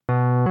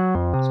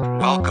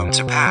Welcome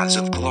to Paths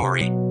of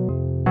Glory,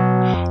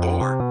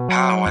 or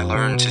How I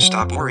Learned to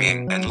Stop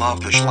Worrying and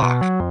Love the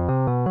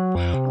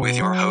Schlock, with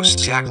your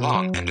hosts Zach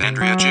Long and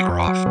Andrea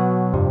Jigaroff.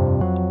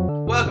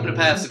 Welcome to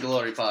Paths of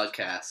Glory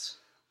podcast.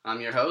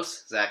 I'm your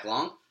host, Zach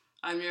Long.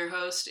 I'm your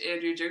host,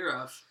 Andrew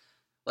Jigaroff.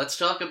 Let's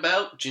talk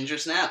about Ginger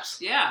Snaps.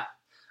 Yeah.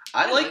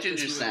 I like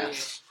Ginger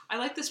Snaps. I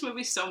like this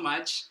movie so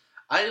much.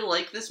 I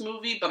like this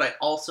movie, but I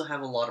also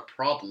have a lot of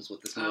problems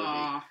with this movie.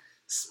 Aww.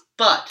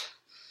 But,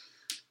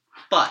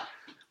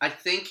 I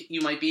think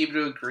you might be able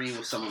to agree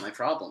with some of my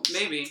problems.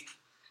 Maybe.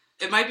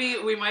 It might be,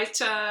 we might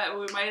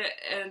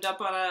end up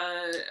on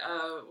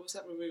what was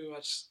that movie we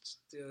watched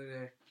the other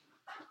day?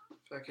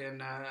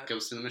 Fucking,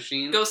 Ghost in the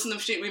Machine? Ghost in the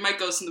Machine. We might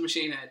Ghost in the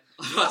Machine it,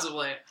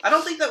 possibly. I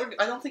don't think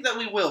that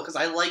we will, because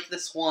I like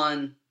this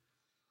one.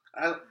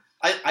 I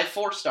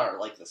 4-star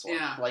like this one.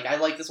 Yeah. Like, I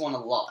like this one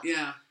a lot.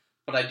 Yeah.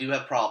 But I do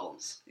have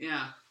problems.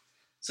 Yeah.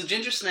 So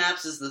Ginger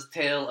Snaps is the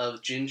tale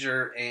of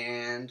Ginger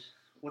and...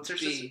 What's her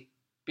sister?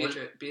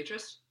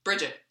 Beatrice?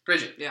 Bridget.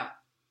 Yeah.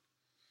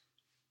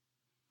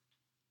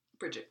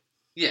 Bridget.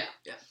 Yeah.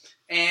 Yeah.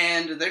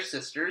 And they're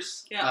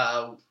sisters.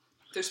 Yeah.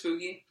 They're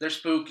spooky.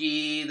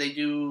 They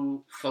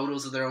do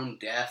photos of their own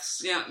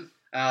deaths. Yeah.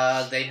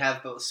 They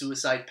have a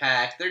suicide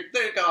pact.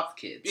 They're goth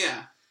kids.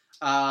 Yeah.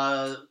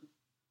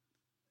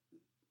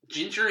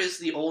 Ginger is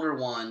the older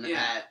one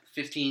at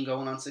 15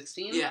 going on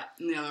 16. Yeah.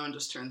 And the other one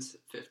just turns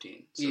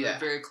 15. So they're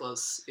very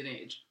close in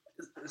age.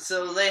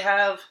 So they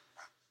have...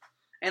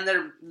 And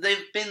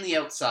they've been the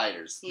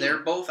outsiders. Mm. They're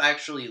both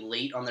actually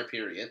late on their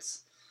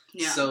periods.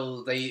 Yeah.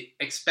 So they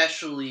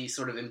especially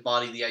sort of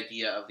embody the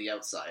idea of the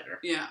outsider.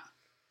 Yeah.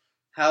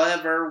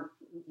 However,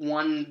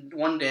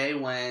 one day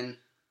when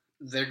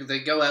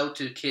they go out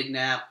to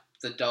kidnap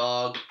the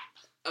dog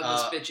of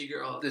this bitchy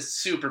girl. This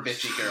super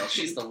bitchy girl.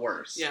 She's the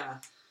worst.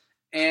 Yeah.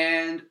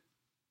 And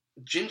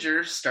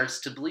Ginger starts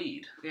to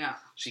bleed. Yeah.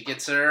 She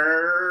gets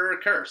her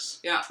curse.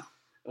 Yeah.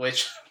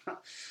 Which...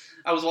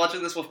 I was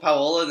watching this with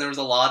Paola, and there was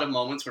a lot of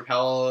moments where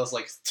Paola was,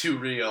 like, too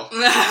real.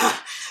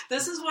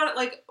 This is what,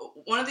 like,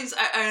 one of these...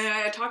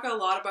 I talk a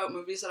lot about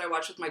movies that I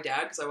watch with my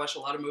dad, because I watch a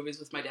lot of movies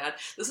with my dad.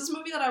 This is a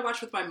movie that I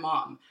watch with my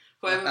mom,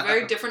 who I have a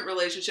very different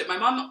relationship. My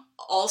mom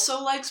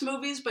also likes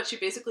movies, but she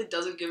basically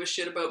doesn't give a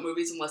shit about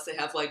movies unless they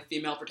have, like,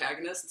 female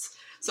protagonists.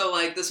 So,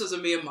 like, this was a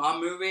me and mom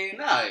movie.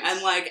 Nice.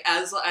 And, like,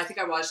 I think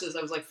I watched this,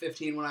 I was, like,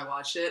 15 when I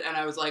watched it, and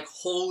I was like,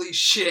 holy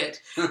shit.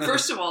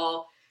 First of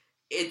all...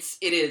 It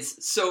is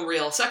so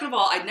real. Second of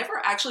all, I'd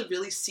never actually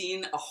really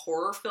seen a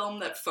horror film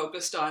that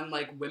focused on,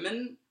 like,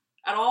 women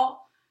at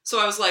all. So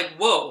I was like,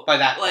 whoa. By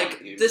that like,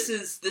 point, this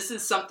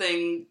is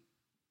something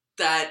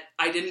that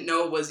I didn't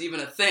know was even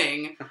a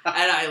thing, and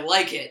I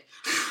like it.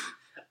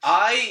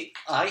 I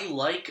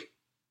like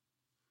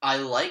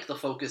the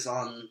focus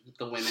on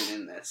the women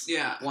in this.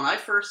 Yeah. When I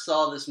first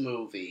saw this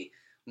movie,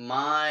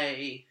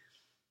 my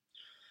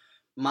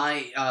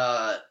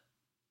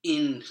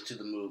into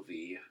the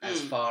movie, as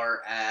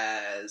far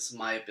as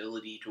my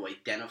ability to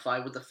identify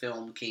with the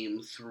film,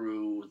 came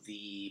through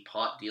the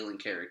pot-dealing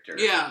character.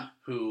 Yeah.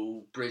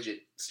 Who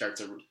Bridget starts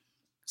a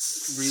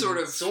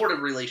sort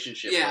of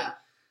relationship yeah. with.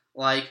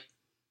 Like,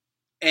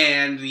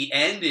 and the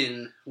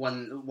ending,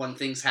 when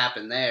things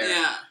happen there.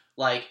 Yeah.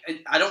 Like,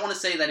 I don't want to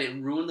say that it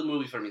ruined the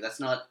movie for me. That's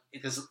not...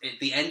 Because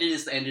the ending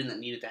is the ending that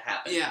needed to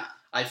happen. Yeah.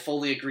 I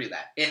fully agree with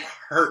that. It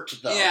hurt,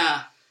 though.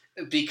 Yeah.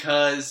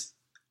 Because...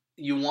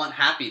 You want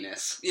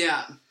happiness.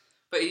 Yeah.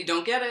 But you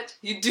don't get it.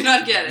 You do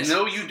not get it.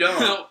 No, you don't.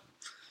 No.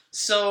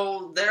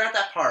 So, they're at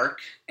that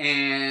park,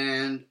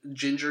 and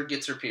Ginger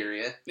gets her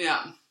period.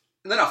 Yeah.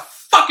 And then a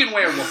fucking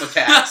werewolf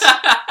attacks.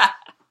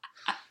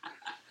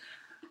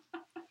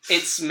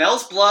 It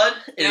smells blood,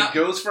 and it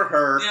goes for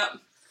her. Yep.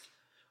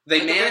 They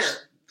like manage...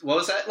 What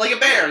was that? Like a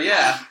bear,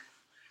 yeah.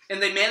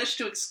 And they managed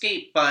to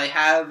escape by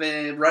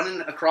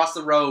running across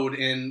the road,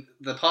 and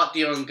the pot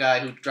dealing guy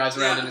who drives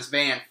around in his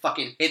van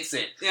fucking hits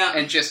it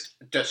and just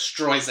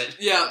destroys it.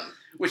 Yeah.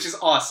 Which is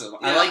awesome.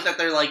 Yeah. I like that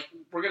they're like,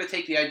 we're going to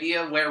take the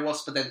idea of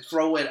werewolves, but then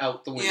throw it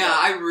out the window. Yeah,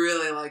 I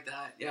really like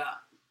that. Yeah.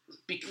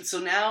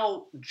 So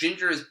now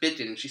Ginger is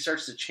bitten, and she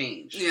starts to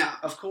change. Yeah.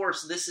 Of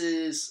course, this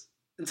is...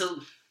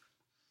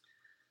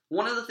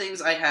 One of the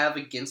things I have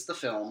against the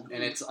film,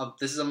 and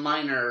this is a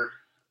minor...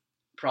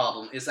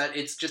 problem is that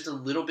it's just a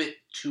little bit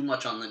too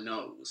much on the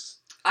nose.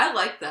 I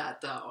like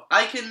that though.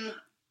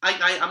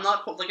 I'm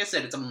not, like I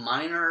said, it's a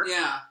minor.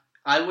 Yeah.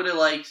 I would have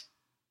liked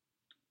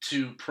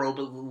to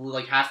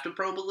have to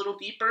probe a little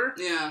deeper.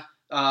 Yeah.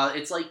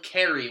 It's like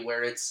Carrie,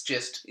 where it's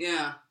just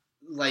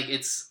like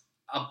it's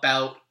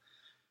about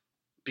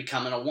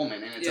becoming a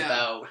woman, and it's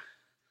about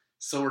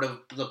sort of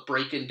the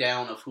breaking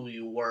down of who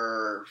you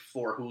were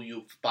for who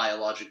you've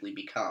biologically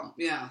become.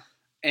 Yeah.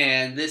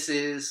 And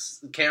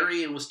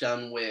Carrie, it was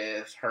done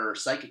with her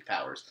psychic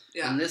powers.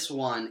 Yeah. And this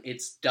one,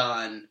 it's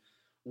done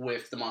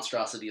with the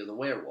monstrosity of the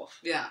werewolf.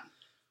 Yeah.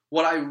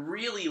 What I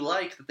really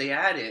liked that they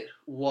added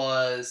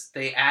was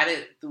they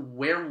added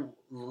the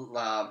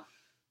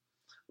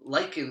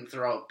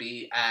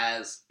lycanthropy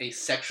as a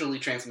sexually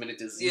transmitted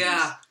disease.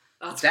 Yeah.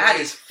 That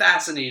is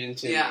fascinating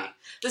to me.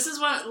 This is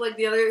one, like,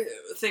 the other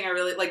thing I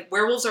really, like,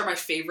 werewolves are my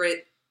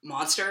favorite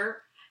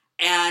monster,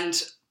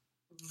 and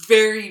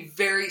very,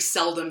 very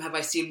seldom have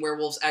I seen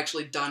werewolves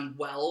actually done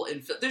well.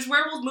 There's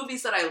werewolf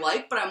movies that I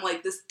like, but I'm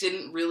like, this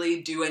didn't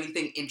really do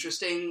anything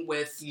interesting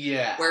with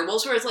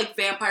werewolves, whereas, like,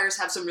 vampires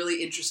have some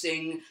really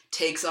interesting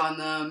takes on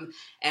them,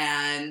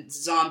 and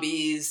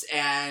zombies,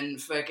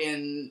 and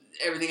fucking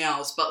everything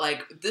else, but,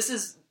 like, this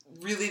is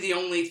really the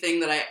only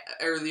thing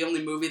the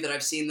only movie that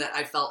I've seen that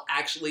I felt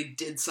actually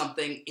did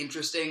something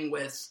interesting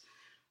with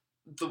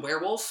the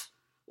werewolf.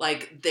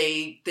 Like,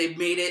 they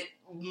made it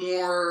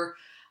more,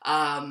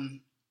 I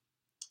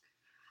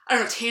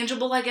don't know,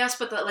 tangible, I guess,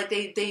 but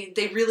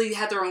they really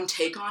had their own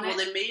take on it. Well,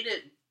 they made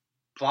it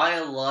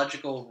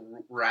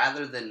biological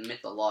rather than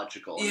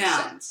mythological in a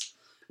sense.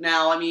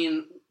 Now, I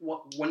mean,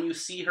 when you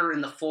see her in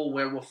the full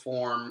werewolf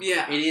form,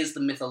 it is the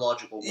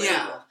mythological werewolf.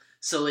 Yeah.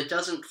 So it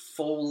doesn't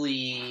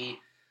fully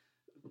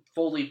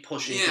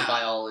push into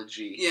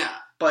biology. Yeah.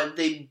 But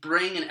they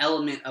bring an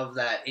element of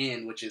that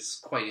in, which is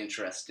quite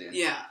interesting.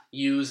 Yeah.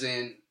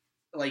 Using,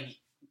 like,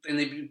 and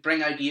they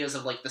bring ideas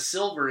of, like, the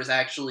silver is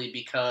actually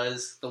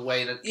because the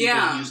way that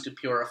people used to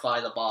purify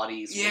the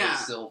bodies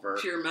was silver.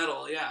 Pure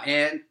metal,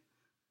 And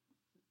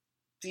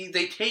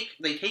they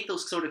take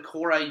those sort of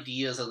core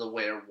ideas of the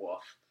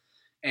werewolf,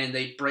 and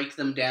they break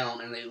them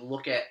down, and they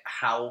look at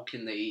how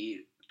can they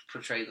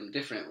portray them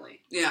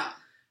differently. Yeah.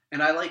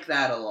 And I like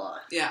that a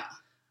lot. Yeah.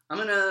 I'm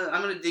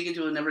gonna dig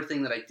into another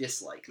thing that I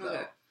dislike, though.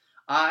 Okay.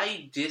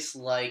 I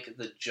dislike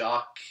the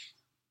jock,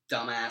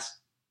 dumbass,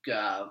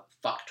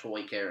 fuck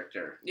toy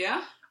character.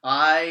 Yeah.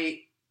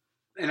 I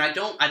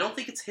don't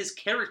think it's his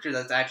character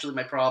that's actually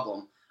my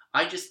problem.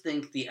 I just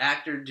think the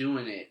actor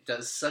doing it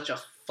does such a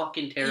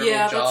fucking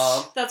terrible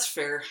job. That's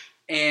fair.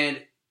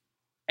 And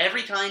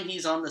every time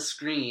he's on the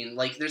screen,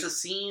 like, there's a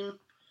scene.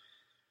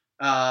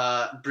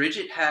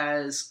 Bridget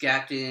has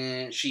gacked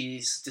in.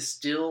 She's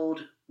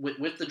distilled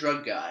with the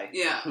drug guy.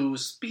 Yeah.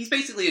 He's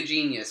basically a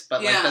genius,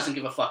 but like doesn't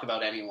give a fuck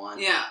about anyone.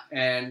 Yeah.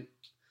 And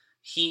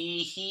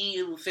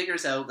he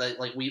figures out that,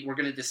 like, we're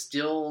gonna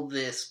distill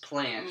this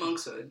plant.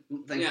 Monkshood.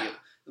 Thank you.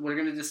 We're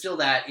gonna distill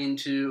that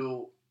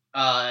into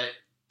an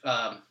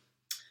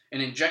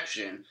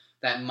injection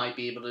that might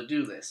be able to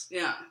do this.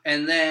 Yeah.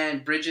 And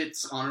then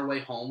Bridget's on her way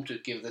home to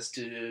give this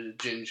to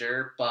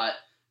Ginger, but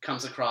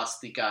comes across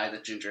the guy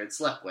that Ginger had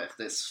slept with,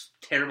 this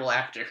terrible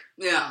actor.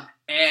 Yeah.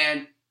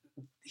 And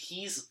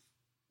he's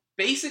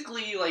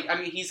basically, like, I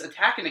mean, he's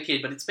attacking a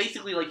kid, but it's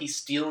basically like he's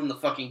stealing the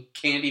fucking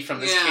candy from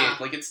this kid.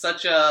 Like, it's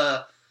such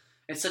a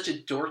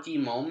dorky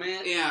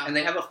moment. Yeah. And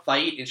they have a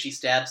fight, and she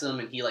stabs him,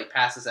 and he, like,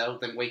 passes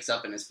out, then wakes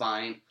up and is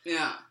fine.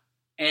 Yeah.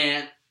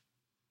 And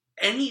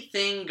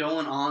anything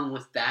going on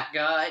with that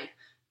guy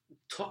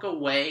took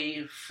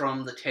away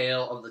from the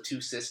tale of the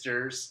two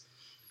sisters,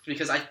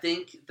 because I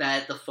think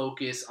that the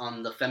focus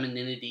on the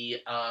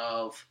femininity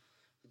of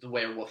the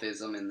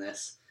werewolfism in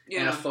this,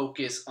 and a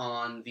focus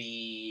on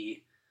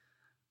the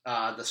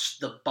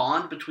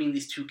bond between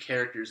these two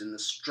characters and the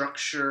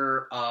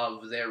structure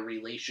of their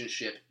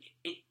relationship,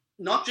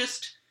 not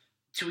just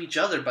to each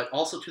other, but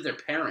also to their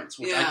parents,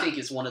 which I think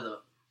is one of the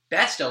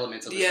best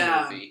elements of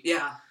this movie.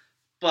 Yeah.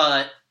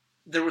 But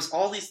there was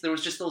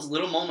just those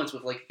little moments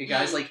with, like,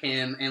 guys like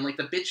him, and, like,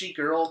 the bitchy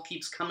girl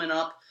keeps coming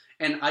up,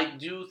 and I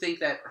do think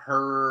that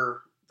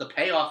the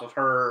payoff of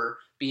her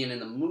being in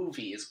the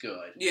movie is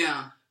good.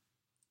 Yeah.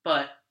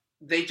 But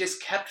they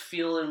just kept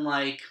feeling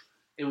like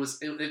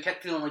it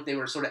kept feeling like they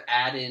were sort of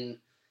adding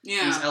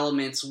these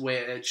elements,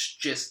 which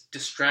just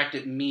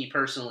distracted me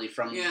personally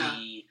from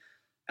the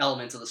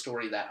elements of the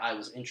story that I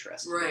was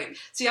interested in. Right.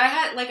 See, I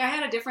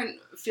had a different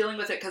feeling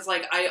with it, because,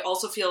 like, I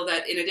also feel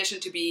that in addition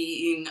to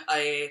being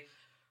a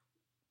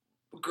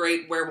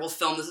great werewolf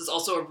film, this is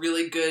also a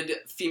really good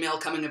female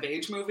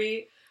coming-of-age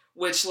movie,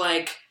 which,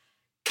 like,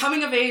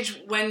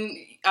 coming-of-age, when,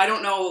 I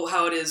don't know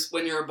how it is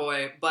when you're a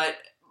boy, but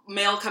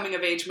male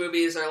coming-of-age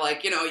movies are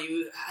like, you know,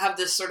 you have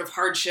this sort of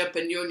hardship,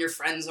 and you and your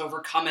friends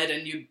overcome it,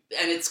 and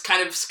it's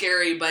kind of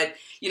scary, but,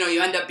 you know,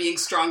 you end up being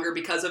stronger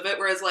because of it,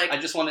 whereas, like... I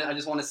just want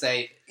to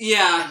say...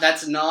 Yeah.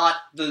 That's not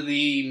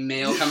the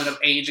male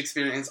coming-of-age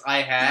experience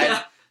I had.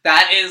 Yeah.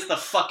 That is the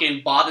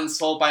fucking bought and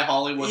sold by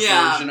Hollywood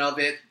version of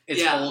it.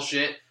 It's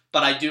bullshit.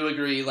 But I do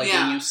agree, like,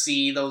 when you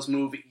see those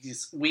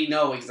movies, we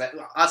know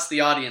exactly, us, the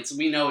audience,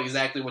 we know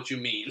exactly what you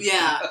mean.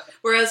 Yeah.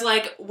 Whereas,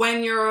 like,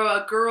 when you're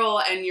a girl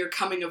and you're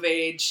coming of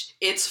age,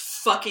 it's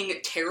fucking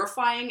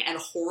terrifying and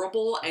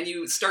horrible, and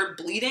you start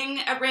bleeding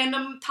at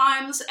random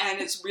times,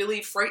 and it's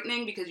really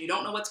frightening because you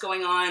don't know what's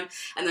going on,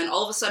 and then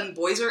all of a sudden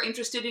boys are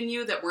interested in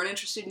you that weren't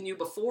interested in you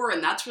before,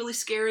 and that's really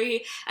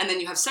scary, and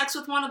then you have sex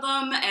with one of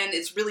them, and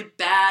it's really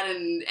bad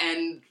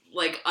and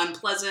like,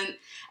 unpleasant,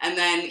 and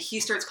then he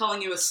starts calling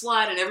you a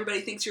slut, and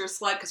everybody thinks you're a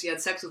slut because you had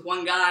sex with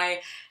one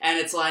guy, and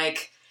it's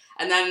like,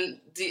 and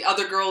then the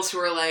other girls who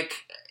are like,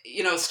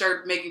 you know,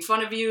 start making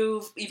fun of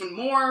you even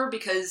more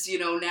because, you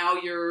know, now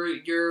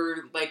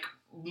you're like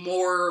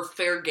more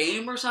fair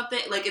game or something.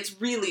 Like,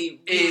 it's really,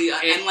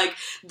 and, like,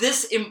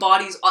 this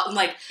embodies,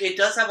 like... It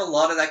does have a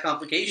lot of that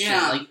complication.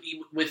 Yeah. Like,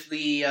 with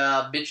the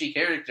bitchy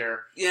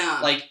character. Yeah.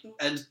 Like,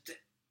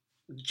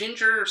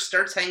 Ginger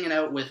starts hanging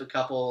out with a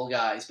couple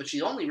guys, but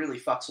she only really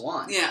fucks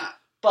one. Yeah.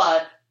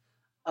 But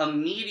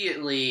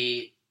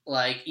immediately,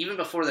 like, even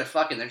before they're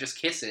fucking, they're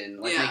just kissing,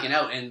 like, making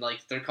out, and, like,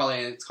 they're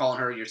calling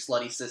her your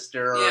slutty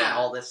sister, and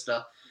all this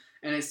stuff.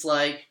 And it's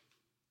like...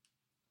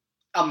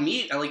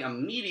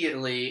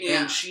 immediately,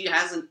 and she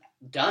hasn't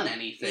done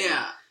anything.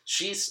 Yeah.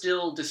 She's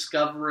still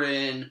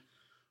discovering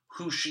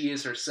who she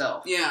is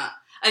herself. Yeah.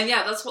 And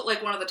yeah, that's what,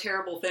 like, one of the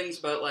terrible things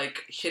about,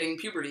 like, hitting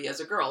puberty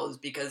as a girl is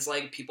because,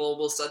 like, people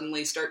will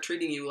suddenly start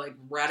treating you like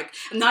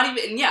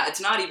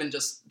it's not even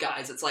just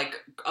guys. It's like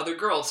other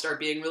girls start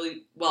being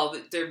really, well,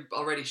 they're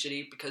already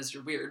shitty because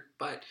you're weird,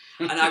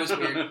 and I was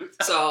weird,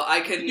 so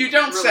I can you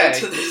don't relate say.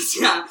 to this,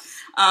 yeah.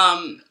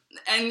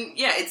 And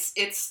yeah,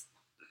 it's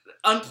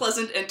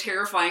unpleasant and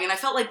terrifying, and I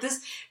felt like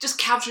this just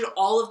captured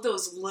all of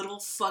those little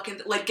fucking,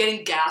 like,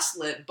 getting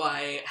gaslit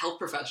by health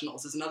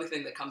professionals is another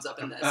thing that comes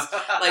up in this.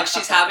 Like,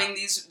 she's having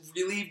these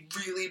really,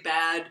 really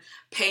bad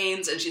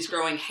pains, and she's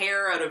growing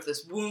hair out of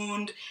this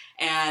wound,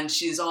 and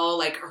she's all,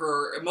 like,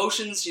 her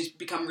emotions, she's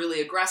become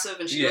really aggressive,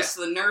 and she goes to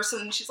the nurse,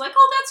 and she's like,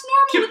 oh, that's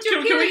normal with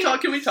your period.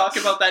 Can we talk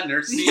about that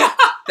nurse scene? Yeah.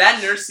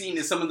 That nurse scene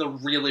is some of the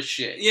realest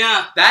shit.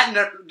 Yeah.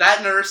 That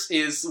nurse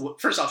is,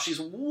 first off,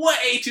 she's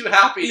way too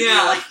happy to be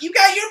like, you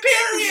got your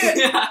period!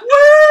 Yeah.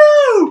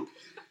 Woo!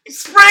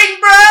 Spring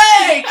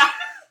break!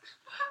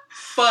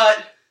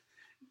 But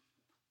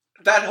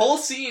that whole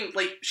scene,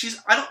 like, she's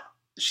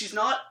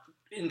not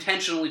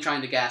intentionally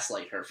trying to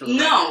gaslight her for the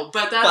record.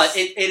 But that's... But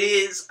it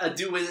is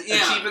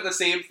achieving the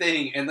same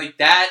thing, and, like,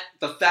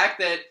 the fact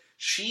that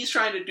she's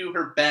trying to do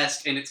her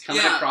best, and it's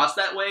coming across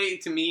that way,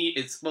 to me,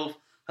 it's both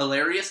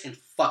hilarious and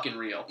fucking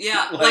real.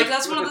 Yeah, like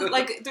that's one of the,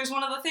 like, there's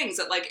one of the things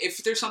that, like,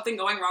 if there's something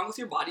going wrong with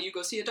your body, you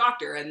go see a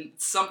doctor, and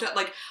sometimes,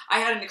 like, I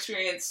had an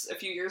experience a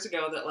few years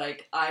ago that,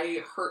 like,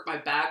 I hurt my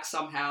back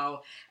somehow,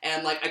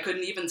 and, like, I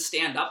couldn't even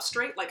stand up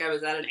straight, like, I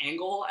was at an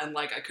angle, and,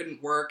 like, I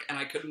couldn't work, and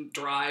I couldn't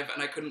drive,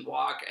 and I couldn't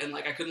walk, and,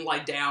 like, I couldn't lie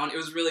down. It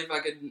was really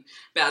fucking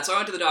bad. So I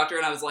went to the doctor,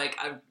 and I was like,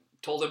 I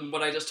told him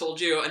what I just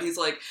told you, and he's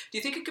like, do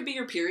you think it could be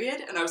your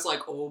period? And I was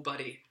like, oh,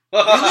 buddy.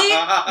 Really?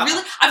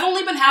 Really? I've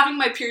only been having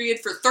my period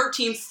for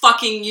 13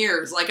 fucking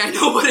years. Like, I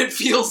know what it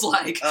feels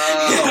like.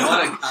 Oh,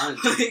 what a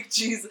cunt. Like,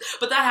 Jesus.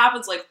 But that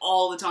happens, like,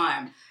 all the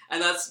time.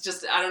 And that's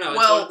just, I don't know.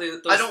 Well,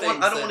 it's I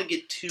don't want to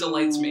get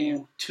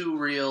too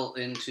real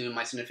into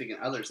my significant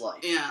other's life.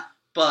 Yeah.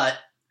 But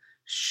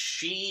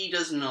she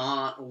does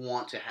not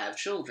want to have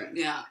children.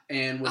 Yeah.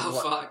 And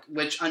fuck.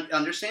 Which,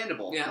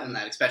 understandable. Yeah. In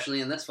that, especially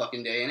in this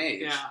fucking day and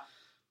age. Yeah.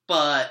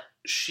 But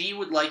she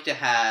would like to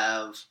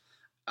have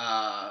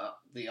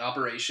the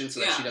operation so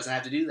that she doesn't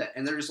have to do that.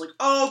 And they're just like,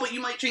 oh, but you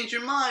might change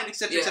your mind,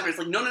 etc., etc. It's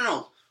like,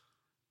 no.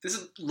 This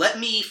is, let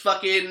me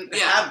fucking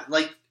have,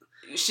 like...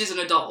 She's an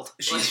adult.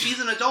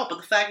 She's an adult, but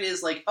the fact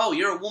is, like, oh,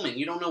 you're a woman.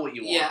 You don't know what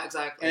you want. Yeah,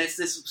 exactly. And it's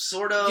this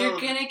sort of...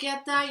 You're gonna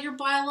get that. Your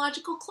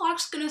biological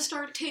clock's gonna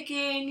start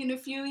ticking in a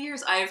few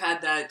years. I've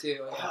had that,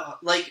 too.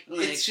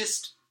 It's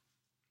just...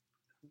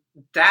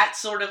 That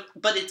sort of...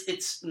 But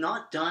it's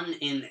not done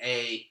in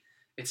a...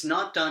 It's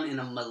not done in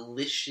a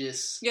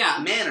malicious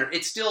manner.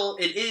 It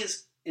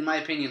is, in my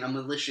opinion, a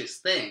malicious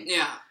thing.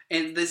 Yeah.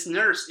 And this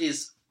nurse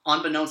is,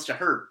 unbeknownst to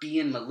her,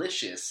 being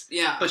malicious.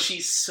 Yeah. But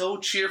she's so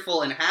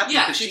cheerful and happy.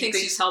 Yeah, she thinks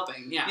she's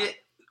helping. Yeah.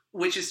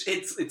 Which is,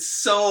 it's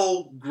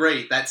so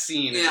great. That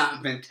scene is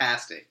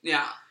fantastic.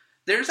 Yeah.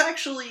 There's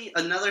actually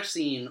another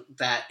scene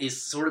that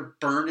is sort of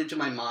burned into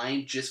my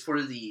mind just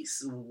for the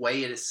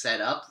way it is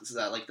set up.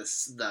 Like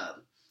the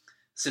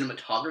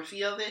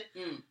cinematography of it.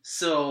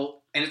 So,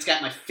 and it's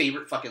got my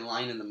favorite fucking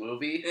line in the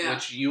movie,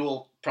 which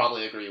you'll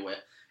probably agree with.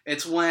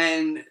 It's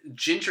when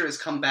Ginger has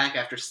come back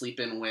after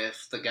sleeping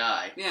with the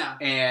guy. Yeah.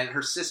 And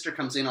her sister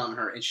comes in on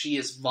her, and she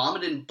is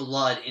vomiting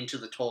blood into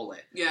the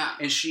toilet. Yeah.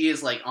 And she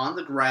is, like, on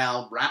the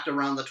ground, wrapped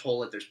around the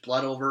toilet. There's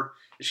blood over.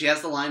 And she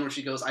has the line where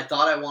she goes, I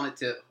thought I wanted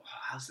to...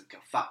 how's it go?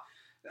 Fuck.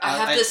 I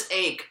have this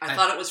ache. I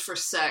thought it was for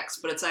sex,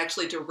 but it's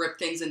actually to rip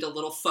things into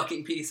little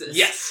fucking pieces.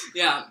 Yes.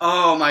 Yeah.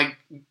 Oh my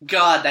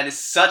god, that is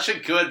such a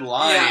good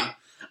line. Yeah.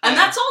 And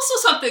that's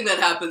also something that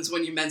happens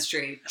when you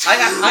menstruate. I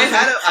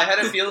had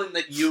a feeling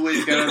that you were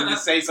going to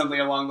say something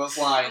along those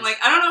lines. I'm like,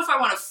 I don't know if I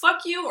want to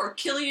fuck you or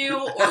kill you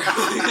or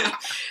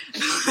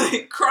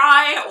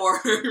cry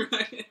or...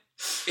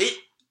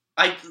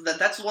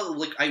 That's what,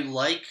 like,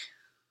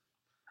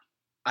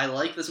 I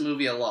like this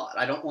movie a lot.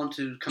 I don't want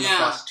to come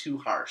across too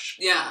harsh.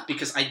 Yeah.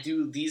 Because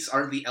these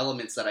are the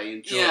elements that I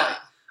enjoy. Yeah.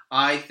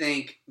 I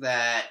think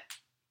that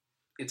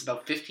it's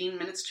about 15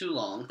 minutes too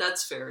long.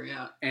 That's fair,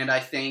 yeah. And I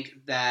think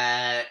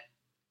that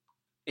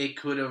it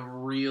could have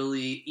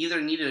really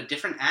either needed a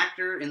different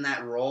actor in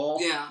that role.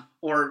 Yeah.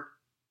 Or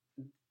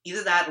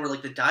either that or,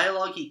 like, the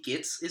dialogue he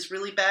gets is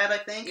really bad, I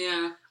think.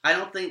 Yeah.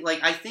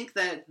 I think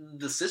that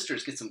the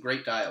sisters get some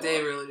great dialogue.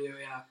 They really do,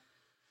 yeah.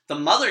 The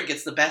mother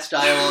gets the best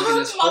dialogue in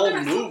this whole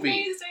movie.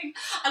 Amazing.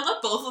 I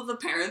love both of the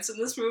parents in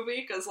this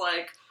movie because,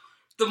 like,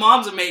 the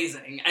mom's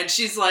amazing, and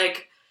she's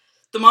like,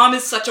 the mom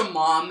is such a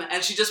mom,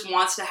 and she just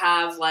wants to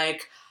have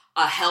like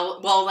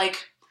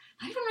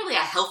not even really a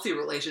healthy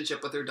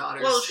relationship with her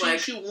daughters. Well,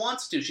 she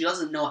wants to. She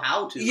doesn't know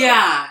how to. Though.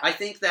 Yeah. I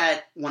think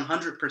that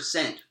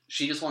 100%.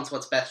 She just wants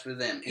what's best for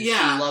them. And she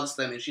loves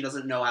them, and she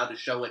doesn't know how to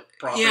show it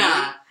properly.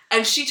 Yeah.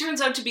 And she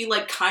turns out to be,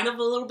 like, kind of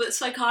a little bit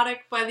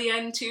psychotic by the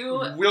end,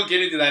 too. We'll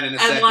get into that in a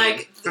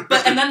second.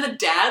 And then the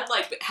dad,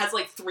 like, has,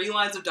 like, 3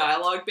 lines of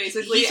dialogue,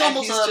 basically. He's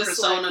almost a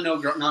persona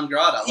non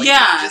grata.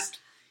 Like,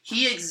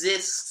 he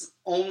exists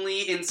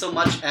only in so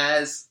much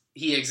as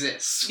he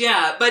exists.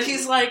 Yeah, but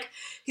he's like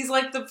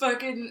the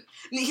fucking...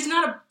 He's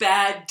not a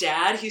bad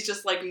dad. He's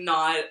just, like,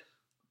 not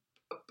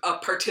a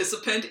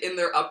participant in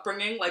their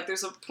upbringing. Like,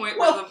 there's a point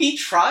where... he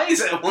tries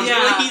at one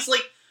point. He's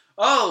like,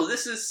 oh,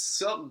 that's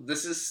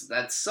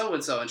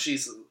so-and-so.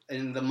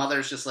 And the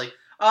mother's just like,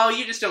 oh,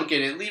 you just don't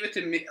get it. Leave it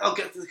to me. Oh,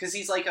 because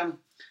he's like,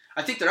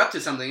 I think they're up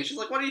to something. And she's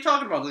like, what are you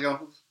talking about? They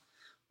go,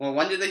 well,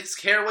 when did they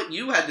care what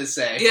you had to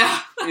say?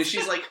 Yeah. And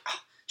she's like,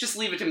 just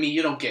leave it to me.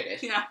 You don't get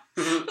it. Yeah.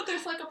 But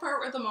there's, like, a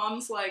part where the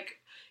mom's like,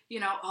 you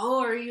know,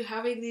 oh, are you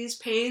having these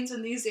pains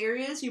in these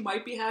areas? You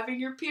might be having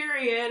your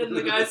period. And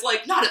the guy's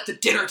like, not at the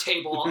dinner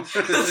table.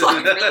 It's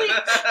like,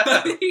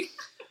 really?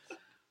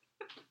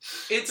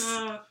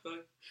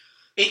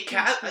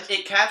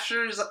 It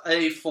captures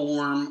a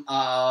form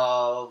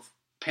of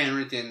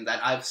parenting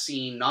that I've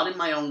seen, not in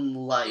my own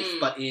life,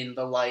 but in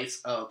the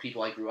lives of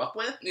people I grew up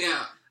with.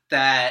 Yeah.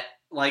 That,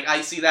 like,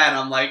 I see that and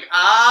I'm like,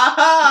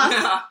 aha!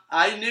 Yeah.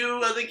 I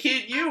knew the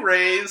kid you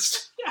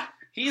raised. Yeah.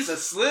 He's a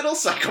little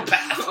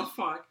psychopath. Oh,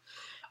 fuck.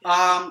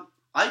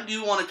 I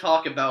do want to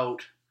talk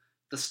about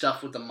the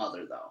stuff with the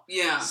mother, though.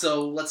 Yeah.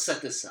 So, let's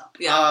set this up.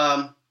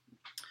 Yeah.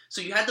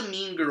 So you had the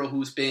mean girl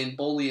who's been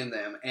bullying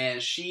them,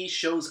 and she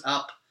shows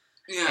up,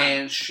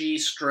 and she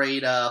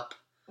straight up...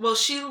 Well,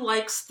 she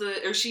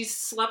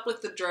slept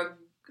with the drug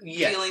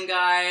dealing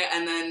guy,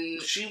 and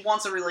then... She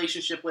wants a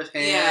relationship with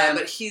him. Yeah,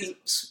 but he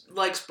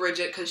likes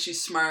Bridget because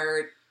she's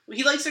smart.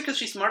 He likes her because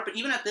she's smart, but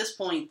even at this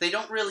point, they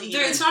don't really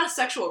It's not a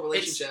sexual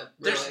relationship.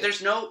 They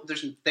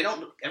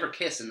don't ever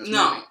kiss in this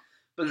movie.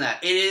 But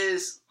that, it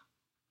is,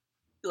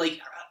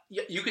 like,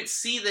 you could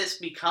see this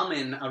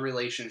becoming a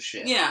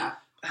relationship. Yeah.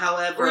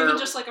 However... Or even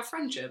just, like, a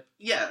friendship.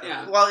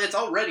 Yeah. Well, it's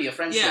already a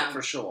friendship,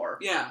 for sure.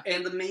 Yeah.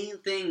 And the main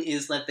thing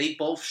is that they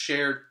both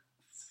shared...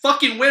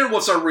 Fucking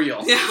werewolves are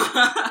real!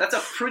 Yeah. That's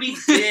a pretty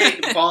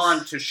big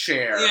bond to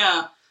share.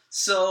 Yeah.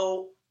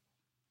 So...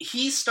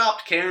 He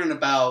stopped caring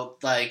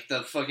about, like,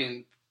 the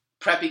fucking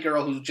preppy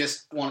girl who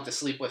just wanted to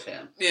sleep with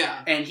him.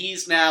 Yeah. And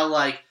he's now,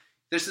 like,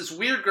 there's this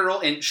weird girl,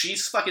 and she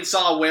fucking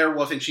saw a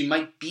werewolf, and she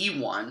might be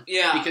one.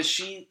 Yeah. Because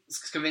she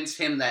convinced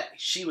him that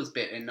she was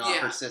bitten, not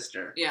her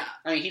sister. Yeah.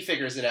 I mean, he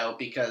figures it out,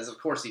 because of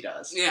course he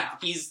does. Yeah.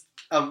 He's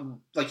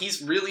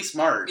really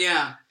smart.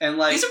 Yeah. And,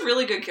 like... He's a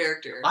really good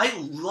character. I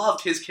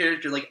loved his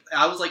character. Like,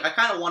 I was like, I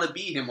kind of want to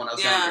be him when I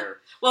was younger.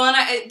 Well,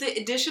 and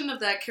the addition of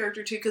that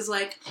character, too, because,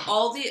 like,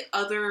 all the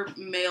other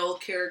male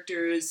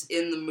characters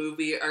in the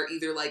movie are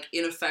either, like,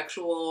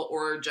 ineffectual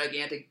or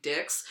gigantic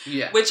dicks.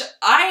 Yeah. Which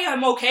I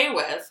am okay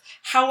with.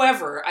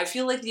 However, I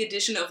feel like the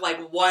addition of, like,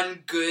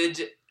 one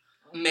good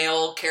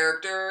male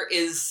character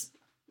was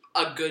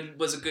a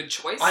good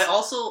choice.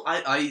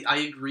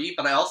 I agree,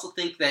 but I also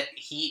think that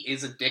he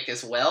is a dick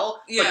as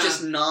well. Yeah. But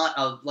just not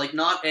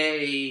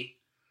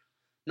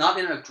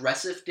an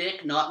aggressive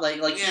dick, not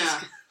like he's...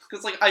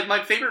 Because, like,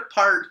 my favorite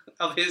part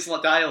of his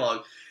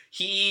dialogue,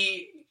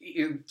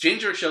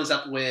 Ginger shows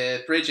up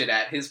with Bridget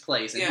at his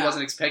place, and he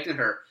wasn't expecting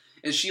her.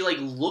 And she, like,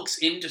 looks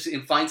in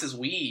and finds his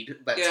weed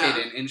that's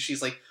hidden, and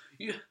she's like,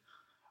 you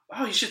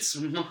should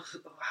smoke...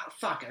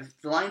 Fuck,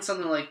 the line's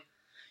something like,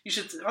 you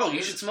should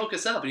smoke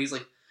us up. And he's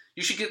like,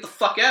 you should get the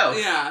fuck out.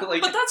 Yeah,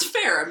 like, but that's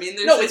fair. I mean,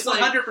 it's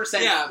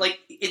 100%, like,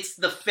 it's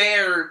the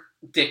fair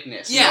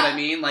dickness, you know what I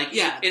mean? Like,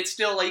 it's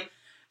still, like...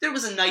 There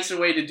was a nicer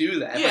way to do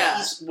that. Yeah. But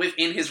he's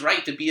within his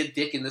right to be a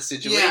dick in this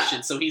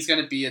situation, so he's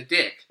going to be a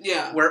dick.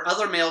 Yeah. Where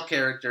other male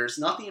characters,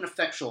 not the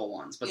ineffectual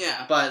ones, but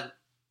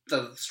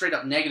the straight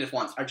up negative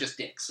ones, are just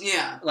dicks.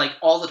 Yeah. Like,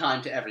 all the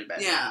time to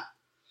everybody. Yeah.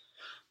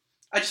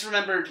 I just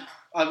remembered,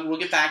 we'll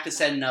get back to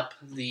setting up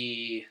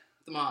the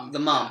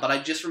mom, but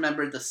I just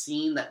remembered the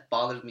scene that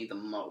bothered me the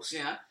most.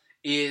 Yeah.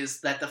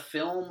 Is that the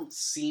film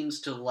seems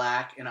to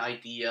lack an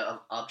idea of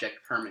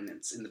object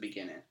permanence in the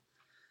beginning.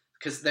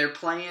 Because they're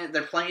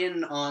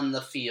playing on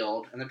the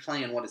field, and they're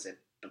playing, what is it?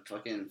 The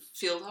fucking...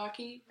 Field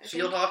hockey?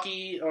 Field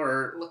hockey,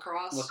 or...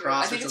 Lacrosse?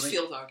 I think it's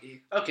field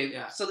hockey. Okay,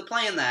 so they're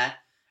playing that,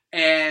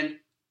 and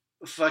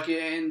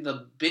fucking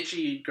the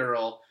bitchy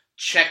girl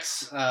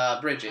checks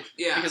Bridget.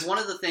 Yeah. Because one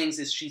of the things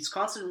is she's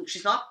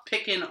not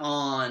picking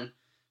on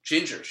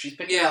Ginger, she's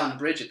picking on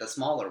Bridget, the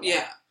smaller one.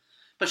 Yeah.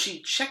 But she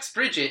checks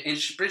Bridget, and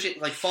Bridget,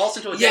 like, falls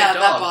into a dead dog.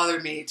 Yeah, that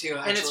bothered me, too,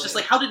 actually. And it's just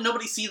like, how did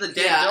nobody see the dead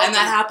dog? Yeah, and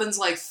that happens,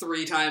 like,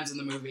 3 times in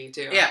the movie,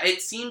 too. Yeah,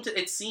 it seemed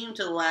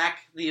to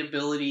lack the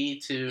ability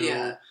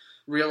to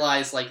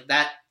realize, like,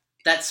 that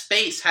that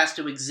space has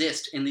to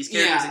exist, and these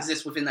characters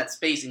exist within that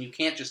space, and you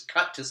can't just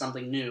cut to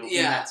something new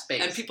in that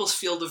space. And people's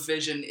field of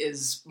vision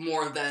is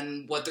more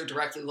than what they're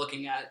directly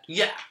looking at.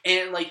 Yeah,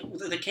 and like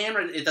the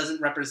camera, it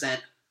doesn't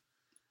represent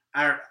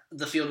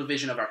the field of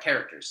vision of our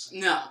characters.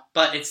 No.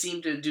 But it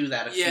seemed to do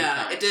that a few times.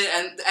 Yeah, it did,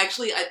 and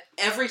actually,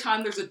 every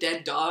time there's a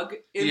dead dog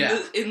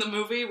in the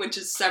movie, which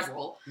is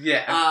several,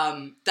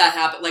 that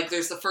happened. Like,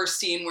 there's the first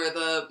scene where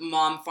the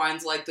mom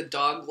finds, like, the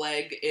dog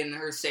leg in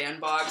her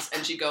sandbox,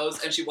 and she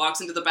goes, and she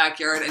walks into the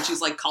backyard, and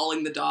she's, like,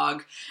 calling the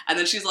dog, and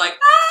then she's like,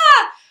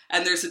 ah!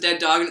 And there's a dead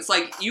dog, and it's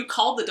like, you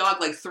called the dog,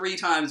 like, 3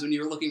 times when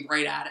you were looking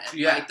right at it.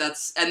 Yeah. Like,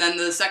 and then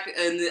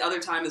the other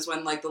time is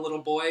when, like, the little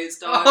boy's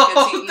dog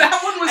gets eaten.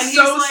 That one was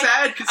so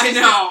sad, because I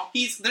know.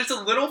 There's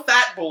a little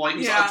fat boy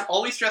who's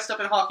always dressed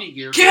up in hockey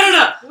gear.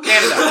 Canada!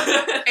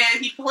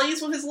 And he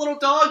plays with his little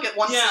dog at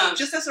one scene.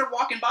 Just as they're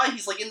walking by,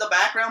 he's, like, in the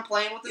background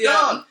playing with the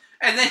dog.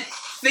 And then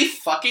they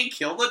fucking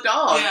kill the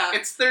dog. Yeah.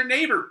 It's their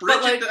neighbor,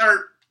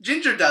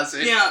 Ginger does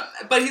it. Yeah,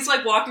 but he's,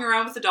 like, walking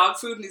around with the dog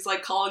food, and he's,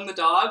 like, calling the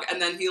dog,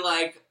 and then he,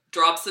 like,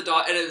 drops the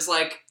dog, and it was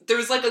like, there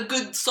was like a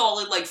good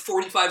solid like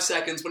 45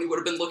 seconds when he would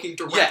have been looking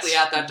directly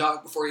at that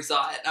dog before he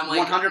saw it. I'm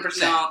like,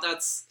 100%. No,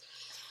 that's...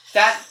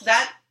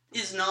 That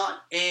is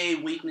not a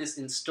weakness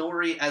in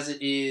story as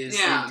it is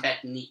in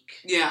technique.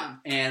 Yeah.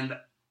 And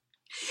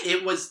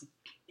it was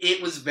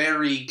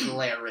very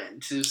glaring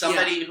to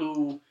somebody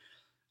who...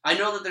 I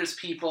know that there's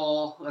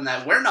people, and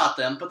that we're not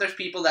them, but there's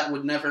people that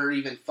would never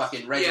even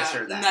fucking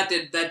register that.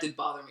 And that did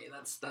bother me.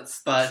 That's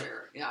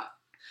fair. Yeah.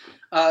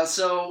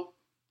 So...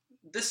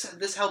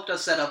 This helped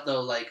us set up,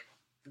 though, like,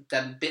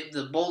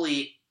 the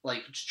bully,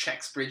 like,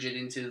 checks Bridget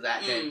into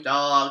that dead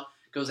dog,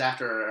 goes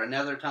after her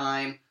another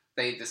time,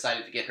 they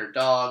decided to get her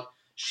dog,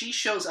 she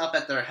shows up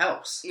at their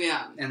house,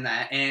 and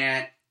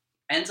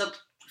ends up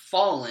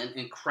falling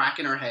and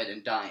cracking her head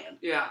and dying.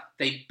 Yeah.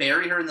 They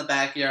bury her in the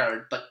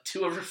backyard, but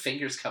 2 of her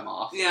fingers come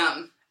off.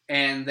 Yeah.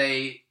 And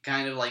they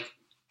kind of, like,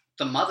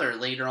 the mother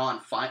later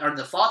on,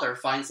 the father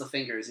finds the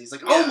fingers, he's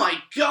like, oh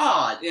my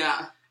god!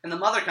 Yeah. And the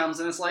mother comes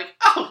and is like,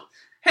 oh...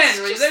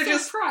 Henry, they're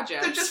just for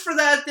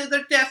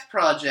their death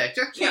project.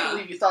 I can't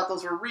believe you thought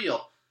those were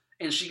real.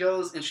 And she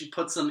goes and she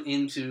puts them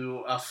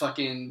into a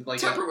fucking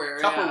like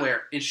Tupperware,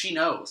 and she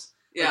knows.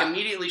 Yeah, like,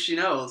 immediately she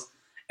knows.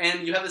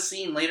 And you have a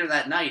scene later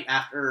that night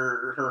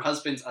after her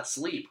husband's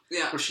asleep,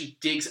 where she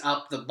digs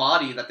up the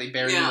body that they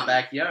buried in the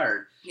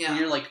backyard. Yeah, and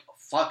you're like,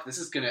 fuck, this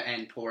is gonna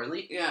end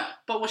poorly. Yeah,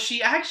 but what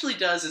she actually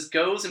does is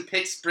goes and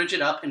picks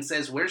Bridget up and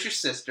says, "Where's your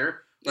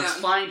sister? Let's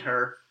find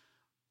her."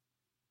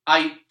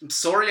 I'm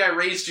sorry I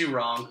raised you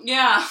wrong.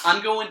 Yeah.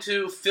 I'm going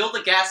to fill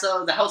the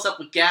house up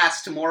with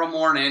gas tomorrow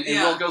morning, and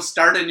we'll go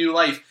start a new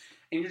life.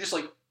 And you're just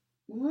like,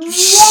 what?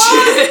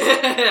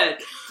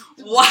 Shit.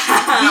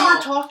 Wow. We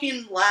were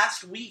talking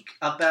last week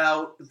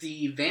about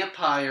the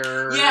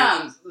vampire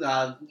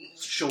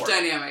short.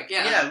 Dynamic,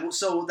 Yeah,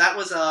 so that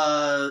was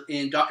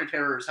in Dr.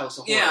 Terror's House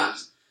of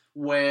Horrors,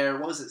 where,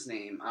 what was his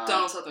name?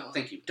 Donald Sutherland.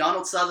 Thank you.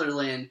 Donald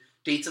Sutherland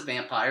dates a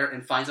vampire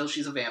and finds out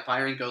she's a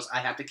vampire and goes, I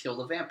have to kill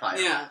the vampire.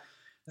 Yeah.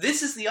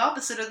 This is the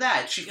opposite of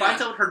that. She finds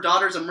out her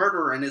daughter's a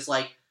murderer and is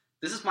like,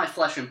 this is my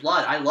flesh and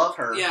blood. I love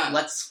her. Yeah.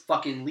 Let's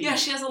fucking leave. Yeah,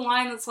 she has a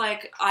line that's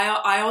like,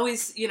 I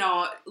always,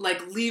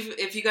 like, leave,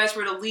 if you guys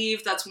were to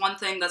leave, that's one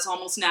thing that's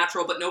almost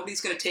natural, but nobody's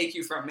going to take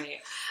you from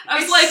me.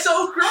 I was like,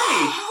 so great.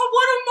 Oh,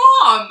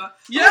 what a mom.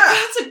 Yeah. Like,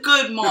 that's a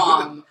good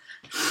mom.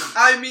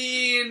 I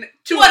mean...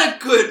 What a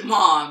good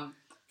mom.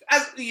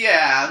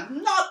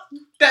 Not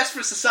best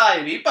for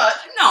society, but...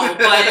 No,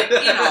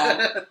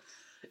 but,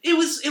 It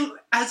was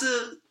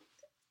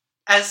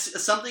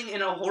as something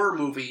in a horror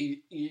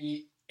movie,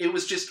 it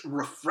was just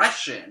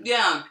refreshing.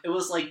 Yeah. It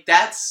was like,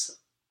 that's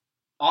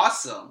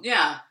awesome.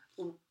 Yeah.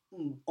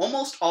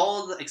 Almost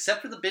all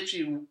except for the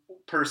bitchy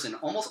person,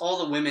 almost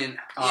all the women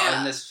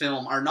in this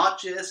film are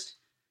not just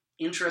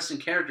interesting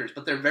characters,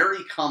 but they're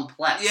very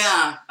complex.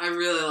 Yeah, I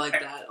really like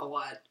that a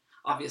lot,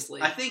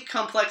 obviously. I think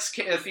complex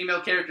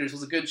female characters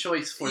was a good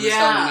choice for this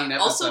Halloween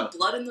episode. Also,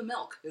 Blood in the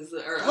Milk is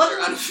Blood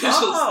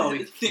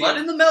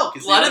in the Milk.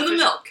 Blood in the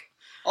Milk.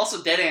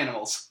 Also, dead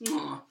animals.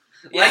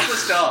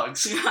 Lifeless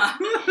dogs. So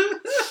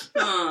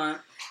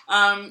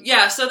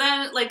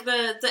then, like,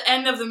 the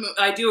end of the movie,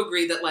 I do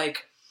agree that,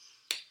 like,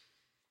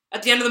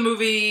 at the end of the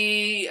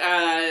movie,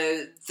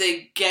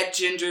 they get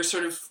Ginger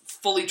sort of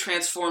fully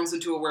transforms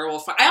into a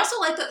werewolf. I also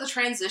like that the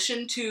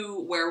transition to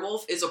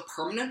werewolf is a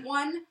permanent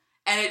one,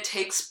 and it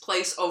takes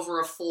place over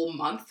a full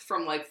month,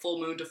 from, like,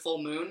 full moon to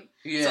full moon.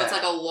 Yeah. So it's,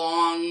 like, a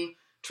long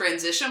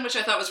transition, which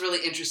I thought was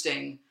really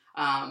interesting.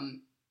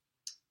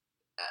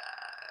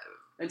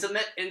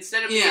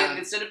 Instead of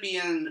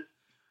being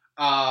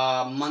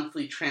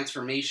monthly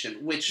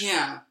transformation, which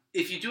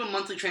if you do a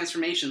monthly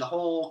transformation, the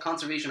whole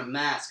conservation of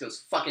mass goes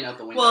fucking out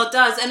the window. Well, it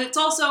does, and it's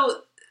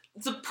also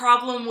the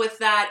problem with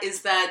that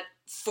is that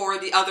for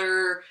the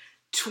other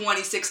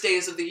 26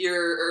 days of the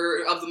year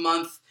or of the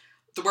month,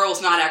 the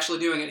werewolf's not actually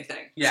doing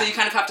anything. Yeah. So you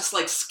kind of have to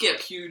like skip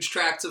huge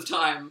tracts of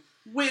time.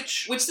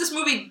 Which this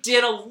movie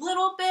did a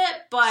little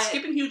bit, but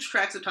skipping huge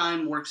tracks of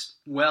time works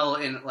well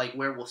in like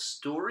werewolf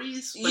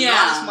stories, but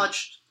not as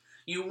much.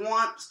 You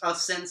want a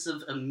sense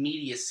of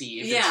immediacy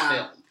if it's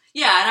filmed.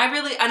 Yeah, and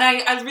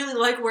I really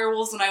like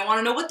werewolves, and I want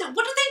to know what do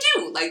they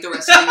do like the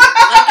rest of the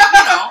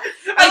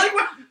year. Like,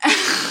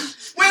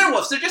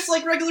 werewolves. They're just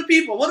like regular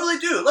people. What do they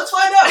do? Let's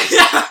find out.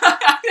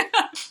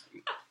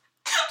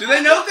 Do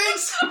they know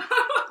things?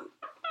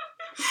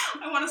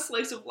 I want a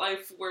slice of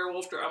life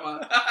werewolf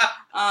drama.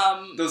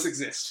 Those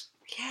exist.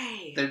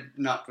 Yay. They're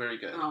not very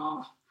good.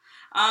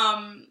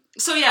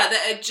 So yeah,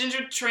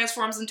 Ginger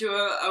transforms into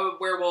a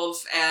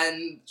werewolf,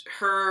 and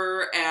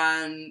her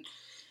and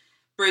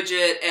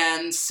Bridget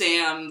and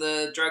Sam,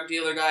 the drug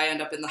dealer guy,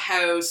 end up in the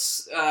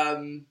house.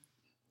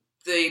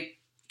 They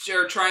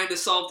are trying to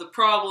solve the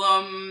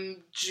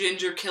problem.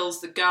 Ginger kills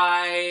the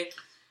guy.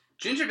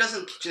 Ginger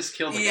doesn't just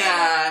kill the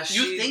guy.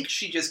 You think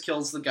she just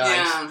kills the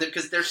guy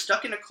because they're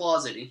stuck in a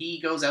closet, and he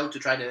goes out to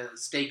try to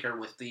stake her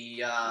with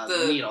the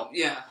needle.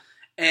 Yeah.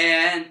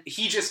 And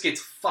he just gets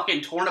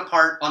fucking torn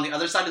apart on the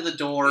other side of the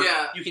door.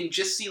 Yeah. You can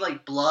just see,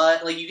 like,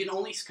 blood. Like, you can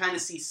only kind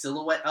of see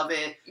silhouette of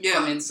it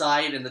from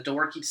inside, and the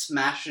door keeps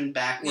smashing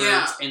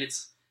backwards, and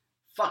it's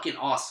fucking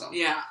awesome.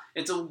 Yeah.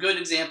 It's a good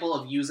example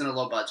of using a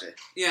low budget.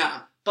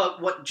 Yeah.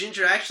 But what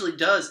Ginger actually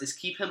does is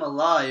keep him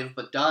alive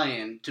but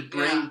dying to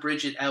bring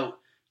Bridget out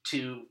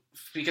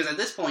because at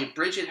this point,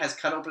 Bridget has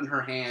cut open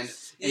her hand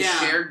and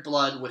shared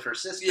blood with her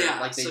sister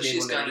like they did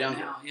when they were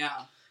younger.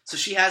 So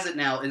she has it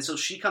now, and so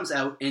she comes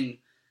out and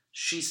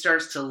she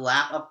starts to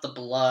lap up the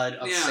blood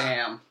of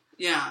Sam.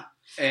 Yeah.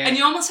 And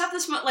you almost have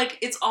this, like,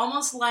 it's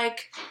almost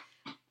like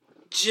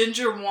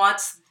Ginger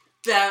wants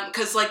them,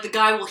 because, like, the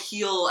guy will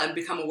heal and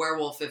become a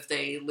werewolf if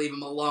they leave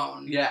him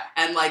alone. Yeah.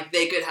 And, like,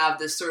 they could have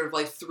this sort of,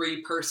 like,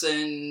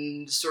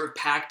 3-person sort of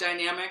pack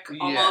dynamic,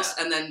 almost,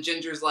 and then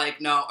Ginger's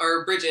like, no,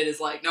 or Bridget is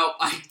like, no,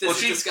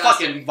 this is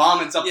disgusting. Fucking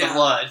vomits up the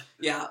blood.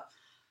 Yeah.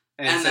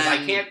 And says,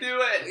 then, I can't do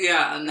it.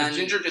 Yeah, and then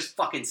Ginger just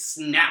fucking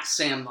snaps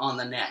Sam on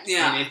the neck.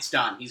 Yeah. And it's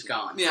done. He's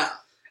gone. Yeah.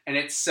 And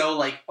it's so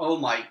like, oh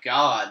my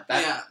god.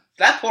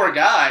 That poor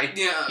guy.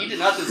 Yeah. He did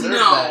not deserve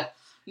that.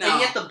 No.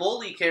 And yet the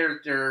bully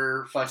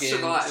character fucking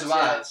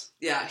survives.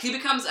 Yeah. He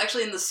becomes,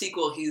 actually in the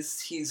sequel,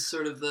 he's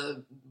sort of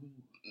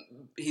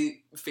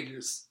he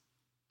figures.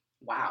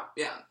 Wow.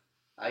 Yeah.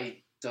 I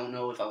don't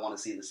know if I want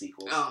to see the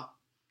sequels. Oh.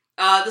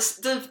 The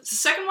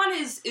second one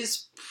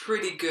is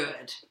pretty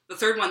good. The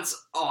third one's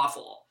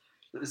awful.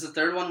 Is the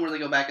third one where they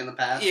go back in the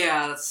past?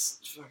 Yeah, that's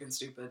fucking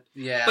stupid.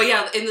 Yeah. But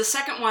yeah, in the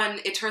second one,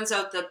 it turns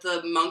out that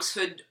the monk's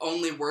hood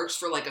only works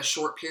for like a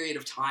short period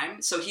of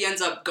time. So he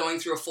ends up going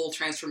through a full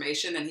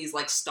transformation, and he's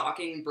like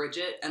stalking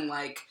Bridget and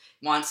like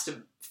wants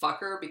to fuck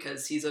her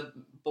because he's a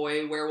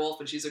boy werewolf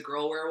and she's a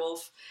girl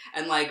werewolf.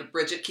 And like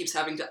Bridget keeps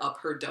having to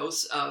up her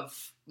dose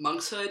of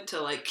monk's hood to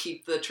like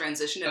keep the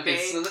transition at bay.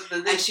 So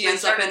and she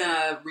ends up in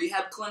a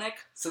rehab clinic.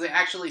 So they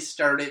actually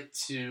started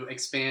to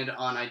expand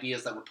on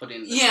ideas that were put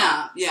in.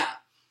 Yeah.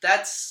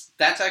 That's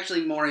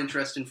actually more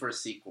interesting for a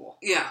sequel.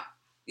 Yeah.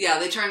 Yeah,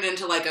 they turned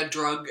into like a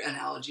drug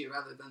analogy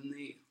rather than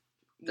the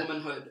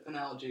womanhood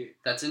analogy.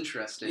 That's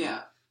interesting.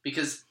 Yeah.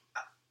 Because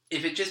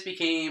if it just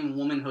became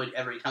womanhood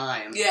every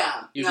time, you'd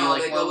be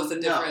like, they go with a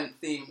different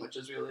theme, which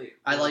is really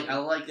I like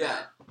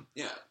that.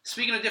 Yeah.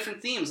 Speaking of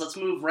different themes, let's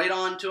move right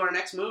on to our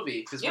next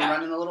movie because we're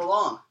running a little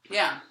long.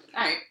 Yeah.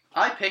 All right.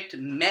 I picked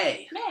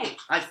May.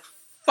 I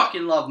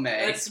fucking love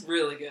May. It's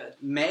really good.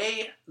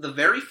 May, the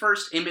very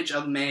first image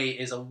of May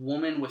is a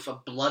woman with a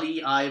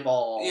bloody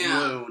eyeball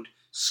wound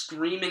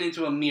screaming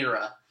into a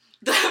mirror.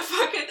 So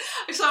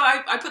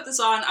I put this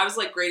on. I was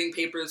like grading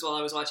papers while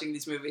I was watching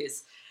these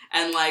movies,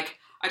 and like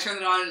I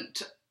turned it on.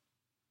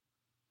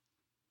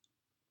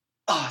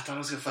 I thought I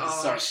was gonna fucking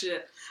start. Oh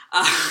shit!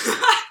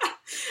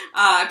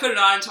 I put it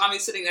on.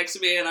 Tommy's sitting next to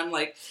me, and I'm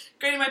like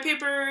grading my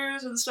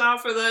papers and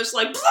stuff for this.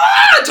 Like,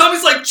 blah!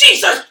 Tommy's like,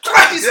 Jesus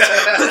Christ!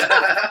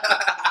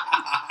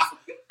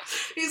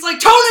 He's like,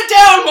 tone it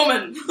down,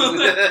 woman.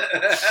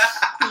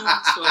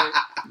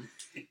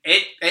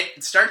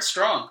 It starts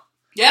strong.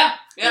 Yeah.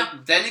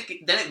 Then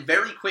it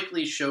very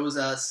quickly shows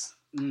us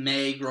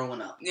May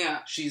growing up. Yeah.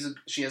 She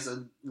has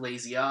a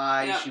lazy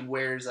eye. Yeah. She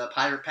wears a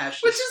pirate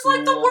patch. Which is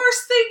like the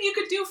worst thing you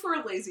could do for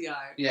a lazy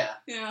eye. Yeah.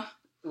 Yeah.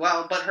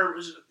 Well, but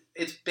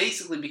it's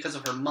basically because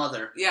of her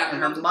mother. Yeah.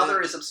 And her mother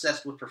is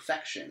obsessed with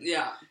perfection.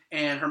 Yeah.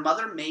 And her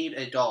mother made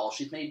a doll.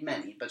 She's made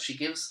many, but she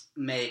gives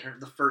May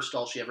the first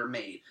doll she ever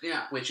made.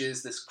 Yeah. Which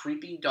is this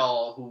creepy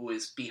doll who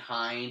is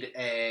behind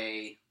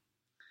a...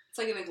 It's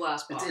like in a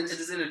glass box. It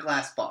is in a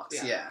glass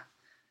box, yeah.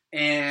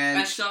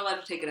 And she's not allowed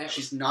to take it out.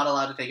 She's not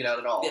allowed to take it out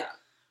at all. Yeah.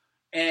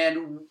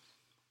 And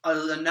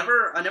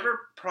another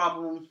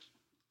problem,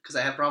 because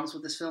I have problems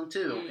with this film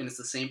too, and it's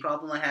the same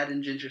problem I had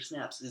in Ginger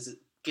Snaps, is it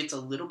gets a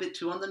little bit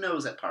too on the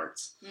nose at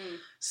parts.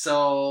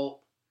 So,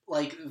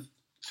 like,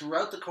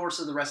 throughout the course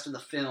of the rest of the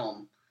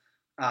film,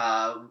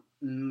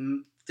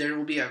 there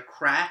will be a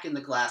crack in the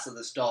glass of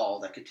this doll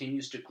that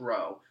continues to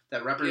grow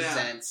that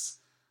represents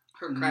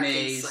her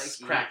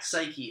May's cracked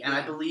psyche. And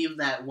I believe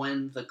that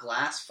when the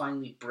glass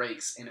finally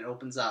breaks and it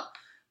opens up,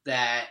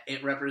 that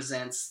it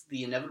represents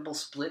the inevitable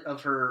split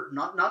of her,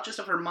 not just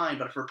of her mind,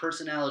 but of her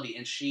personality,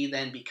 and she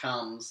then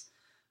becomes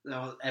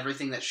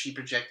everything that she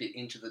projected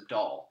into the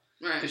doll.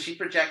 Right. Because she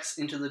projects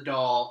into the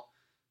doll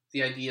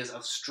the ideas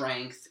of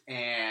strength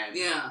and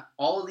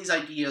all of these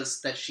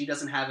ideas that she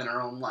doesn't have in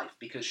her own life,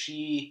 because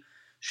she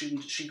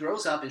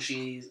grows up and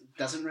she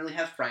doesn't really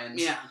have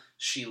friends. Yeah.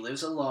 She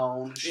lives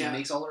alone. She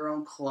makes all her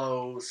own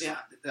clothes.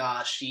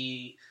 Yeah.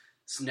 She's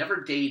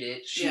never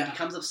dated. She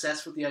becomes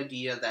obsessed with the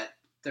idea that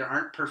there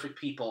aren't perfect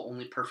people,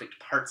 only perfect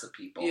parts of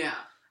people. Yeah.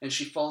 And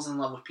she falls in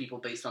love with people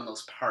based on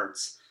those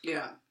parts.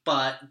 Yeah.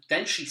 But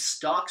then she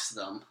stalks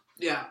them.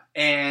 Yeah.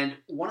 And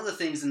one of the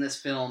things in this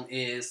film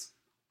is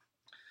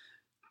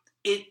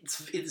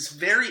it's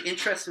very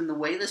interesting the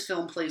way this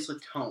film plays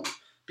with tone.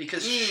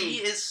 Because she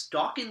is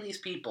stalking these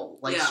people.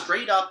 Like,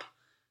 straight up,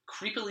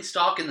 creepily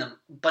stalking them.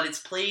 But it's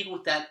played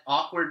with that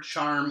awkward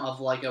charm of,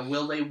 like, a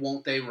will they,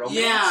 won't they romance.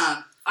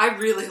 Yeah. I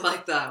really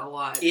like that a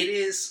lot. It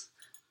is...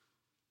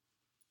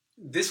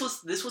 This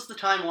was the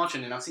time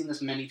watching it, and I've seen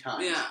this many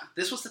times. Yeah.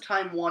 This was the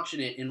time watching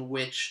it in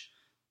which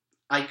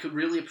I could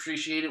really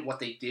appreciate it, what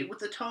they did with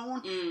the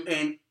tone,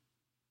 and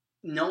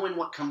knowing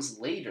what comes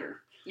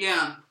later.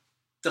 Yeah.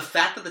 The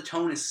fact that the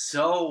tone is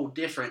so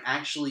different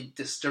actually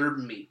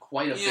disturbed me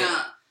quite a bit.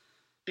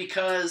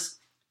 Because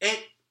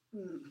it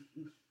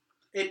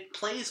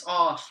plays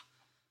off...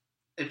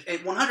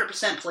 It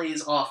 100%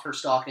 plays off her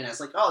stalking as,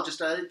 like, oh,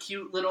 just a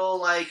cute little,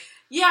 like...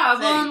 Yeah,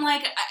 well, and,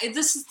 like,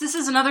 this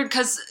is another...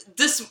 Because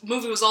this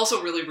movie was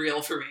also really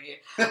real for me.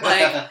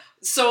 Like,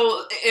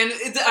 so... And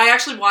I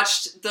actually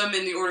watched them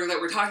in the order that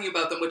we're talking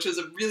about them, which was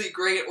a really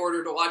great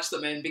order to watch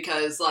them in,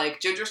 because, like,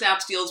 Ginger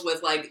Snaps deals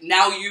with, like,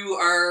 now you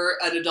are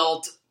an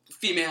adult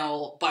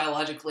female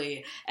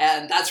biologically,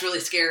 and that's really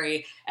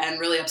scary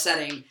and really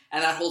upsetting,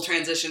 and that whole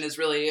transition is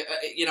really,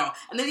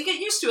 and then you get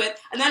used to it,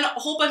 and then a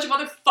whole bunch of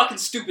other fucking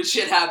stupid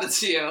shit happens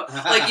to you.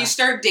 Like, you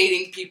start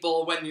dating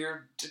people when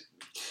you're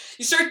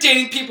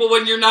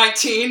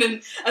 19,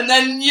 and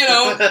then, you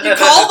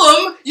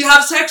call them, you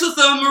have sex with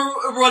them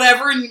or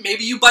whatever, and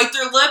maybe you bite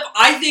their lip.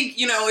 I think,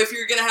 if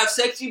you're gonna have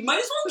sex, you might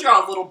as well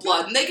draw a little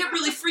blood, and they get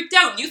really freaked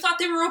out, and you thought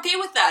they were okay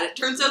with that. It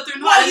turns out they're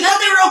not. Well, you thought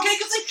they were okay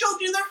because they showed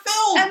you their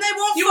film! And they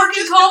won't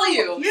fucking call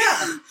you.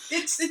 Yeah.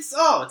 It's...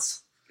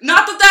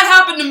 Not that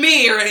happened to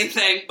me or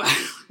anything, but...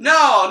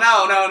 No,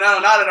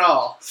 not at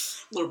all.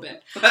 A little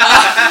bit.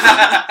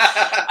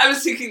 I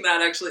was thinking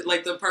that, actually,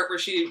 like, the part where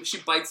she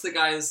bites the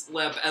guy's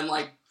lip, and,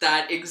 like,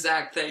 that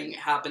exact thing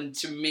happened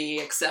to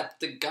me, except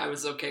the guy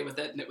was okay with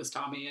it, and it was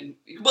Tommy, and,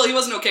 well, he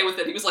wasn't okay with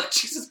it. He was like,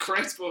 Jesus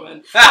Christ,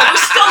 woman. But we're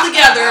still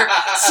together,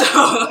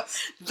 so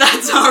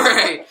that's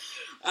alright.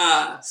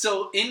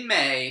 So, in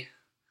May...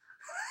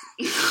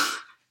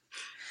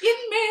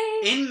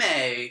 In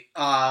May,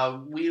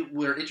 we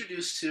were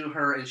introduced to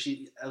her, and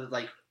she,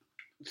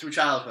 through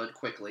childhood,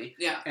 quickly.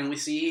 Yeah. And we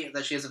see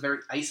that she has a very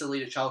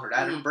isolated childhood.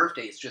 At her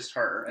birthday, it's just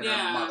her and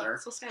her mother.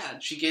 So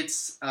sad. She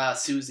gets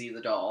Susie,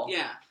 the doll.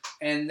 Yeah.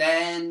 And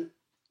then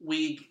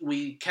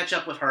we catch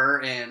up with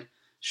her, and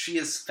she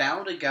has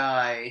found a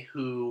guy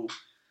who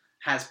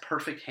has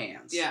perfect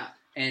hands. Yeah.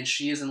 And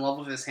she is in love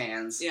with his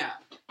hands. Yeah.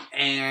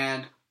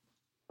 And...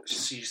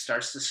 she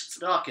starts to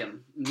stalk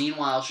him.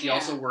 Meanwhile, she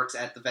also works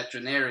at the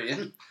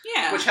veterinarian.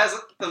 Yeah. Which has...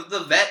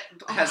 The vet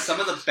has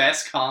some of the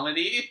best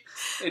comedy.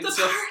 And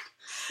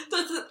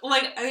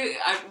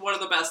one of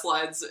the best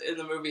lines in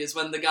the movie is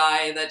when the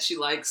guy that she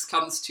likes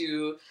comes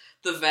to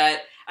the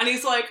vet, and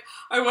he's like,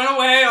 I went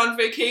away on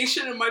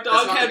vacation, and my dog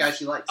That's not the guy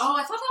she likes. Oh,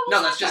 I thought that was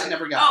No, that's just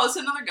another guy. Oh, it's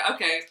another guy.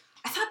 Okay.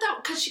 I thought that...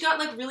 Because she got,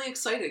 like, really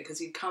excited because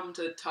he'd come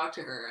to talk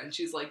to her, and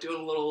she's, like, doing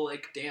a little,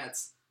 like,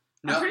 dance.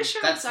 No, I'm pretty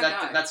sure that's that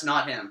guy. That's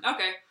not him.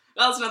 Okay.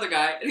 That was another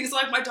guy. And he's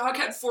like, my dog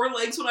had 4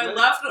 legs when I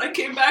left, and I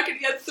came back and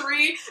he had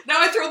 3. Now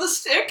I throw the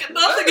stick and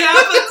nothing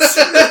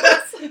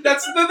happens.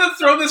 That's the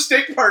throw the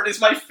stick part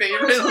is my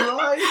favorite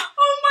line.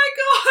 Oh my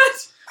god.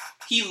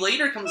 He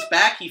later comes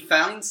back, he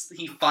finds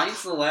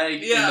the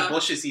leg in the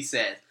bushes, he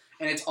said.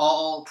 And it's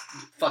all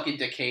fucking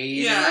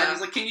decayed. Yeah. And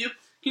he's like, can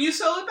you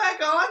sew it back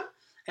on?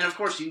 And of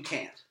course you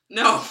can't.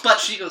 No.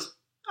 But she goes,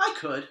 I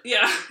could.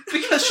 Yeah.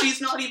 Because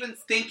she's not even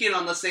thinking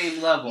on the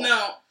same level.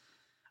 No.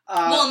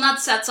 Well, and that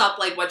sets up,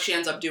 like, what she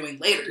ends up doing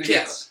later, too.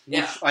 Yes.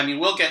 Yeah. I mean,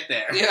 we'll get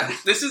there. Yeah.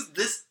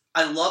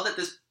 I love that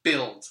this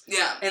builds.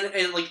 Yeah.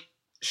 And like,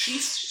 she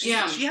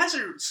has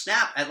her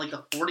snap at, like,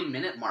 the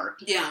 40-minute mark.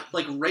 Yeah.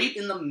 Like, right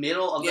in the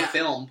middle of the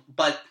film,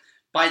 but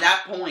by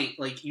that point,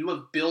 like, you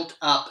have built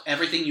up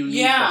everything you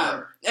need for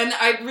her. And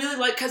I really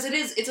like, because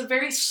it's a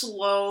very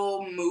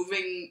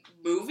slow-moving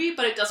movie,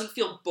 but it doesn't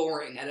feel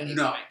boring at any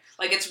point.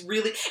 Like,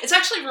 it's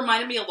actually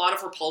reminded me a lot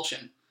of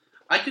Repulsion.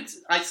 I could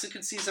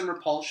see some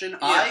Repulsion.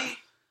 Yeah.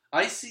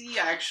 I see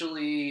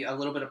actually a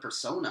little bit of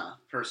Persona,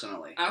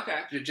 personally. Okay.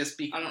 I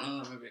don't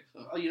know that movie.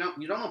 So. Oh, you don't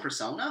know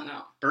Persona?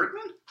 No.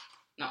 Bergman?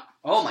 No.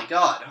 Oh my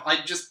god.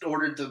 I just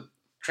ordered the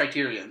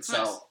Criterion,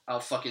 so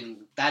nice.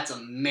 that's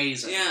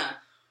amazing. Yeah.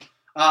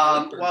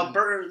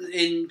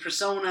 In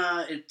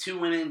Persona, two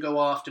women go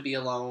off to be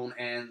alone,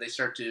 and they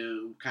start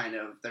to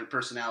their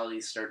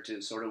personalities start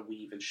to sort of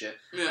weave and shit.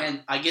 Yeah.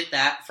 And I get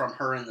that from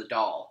her and the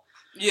doll.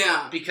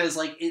 Yeah. Because,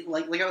 like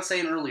I was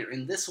saying earlier,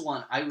 in this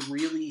one, I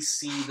really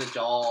see the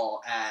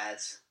doll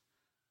as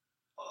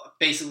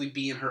basically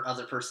being her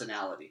other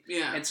personality.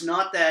 Yeah. It's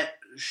not that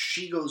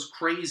she goes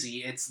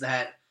crazy, it's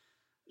that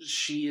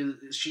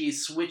she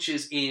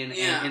switches in,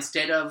 and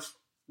instead of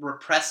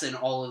repressing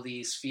all of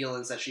these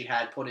feelings that she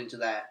had put into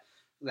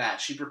that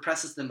she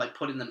represses them by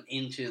putting them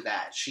into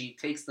that. She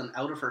takes them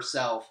out of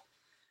herself,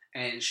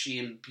 and she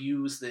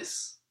imbues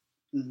this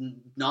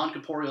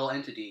non-corporeal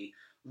entity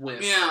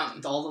with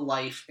all the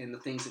life and the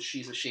things that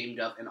she's ashamed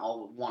of and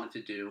all wanted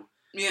to do.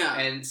 Yeah.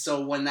 And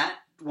so when that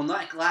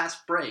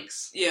glass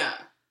breaks,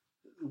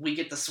 we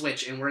get the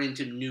switch and we're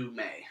into New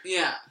May.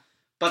 Yeah.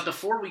 But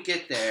before we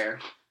get there,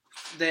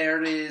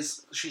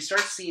 she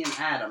starts seeing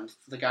Adam,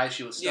 the guy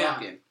she was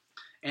stalking. Yeah.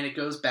 And it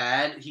goes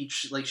bad.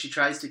 She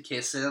tries to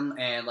kiss him,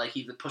 and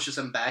he pushes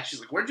him back.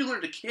 She's like, "Where'd you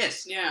learn to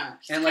kiss?" Yeah,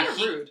 and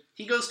rude.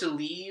 He goes to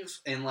leave,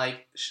 and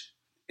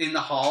in the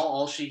hall,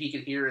 all he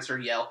can hear is her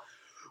yell,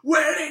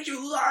 "Where did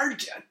you learn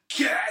to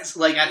kiss?"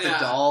 At the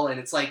doll, and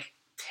it's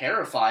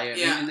terrifying.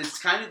 Yeah. And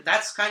it's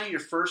that's your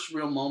first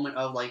real moment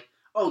of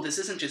oh, this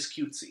isn't just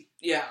cutesy.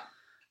 Yeah.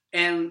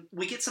 And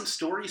we get some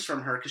stories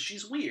from her because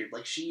she's weird.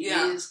 She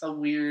is a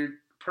weird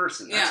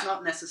person. That's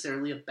not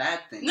necessarily a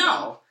bad thing. No.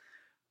 Though.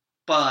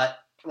 But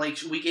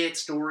we get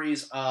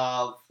stories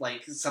of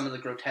some of the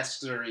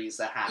grotesqueries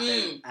that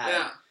happen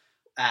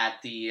at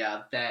the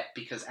vet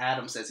because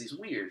Adam says he's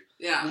weird.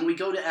 Yeah. When we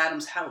go to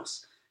Adam's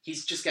house,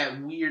 he's just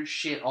got weird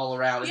shit all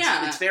around.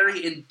 It's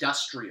very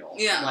industrial.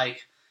 Yeah.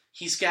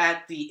 He's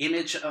got the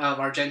image of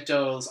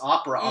Argento's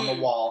opera on the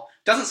wall.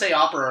 Doesn't say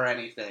opera or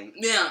anything.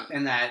 Yeah.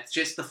 And that's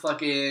just the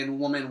fucking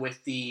woman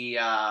with the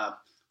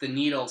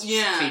needles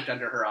taped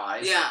under her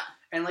eyes. Yeah.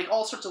 And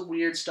all sorts of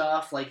weird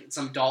stuff,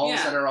 some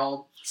dolls that are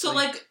all... So,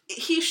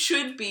 he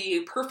should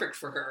be perfect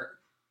for her.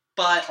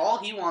 But all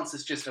he wants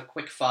is just a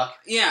quick fuck.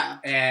 Yeah.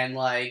 And,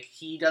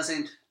 he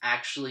doesn't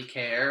actually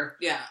care.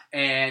 Yeah.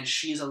 And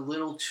she's a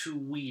little too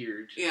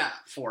weird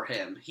for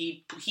him.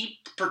 He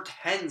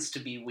pretends to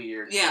be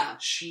weird. Yeah.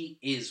 She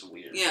is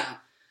weird. Yeah.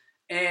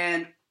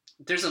 And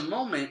there's a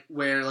moment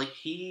where,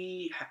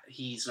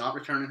 he's not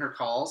returning her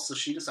calls, so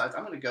she decides,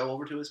 I'm going to go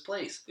over to his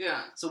place.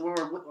 Yeah. So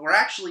we're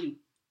actually...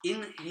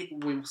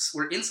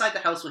 we're inside the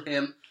house with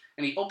him,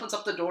 and he opens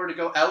up the door to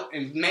go out,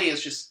 and May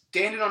is just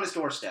standing on his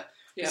doorstep.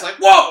 Yeah. He's like,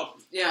 "Whoa!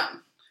 Yeah.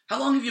 How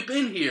long have you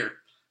been here?"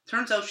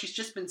 Turns out she's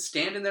just been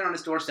standing there on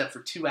his doorstep for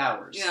 2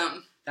 hours. Yeah.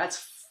 That's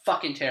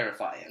fucking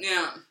terrifying.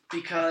 Yeah.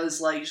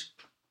 Because,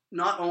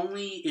 not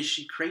only is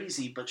she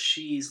crazy, but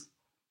she's,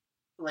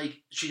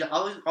 she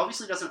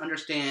obviously doesn't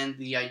understand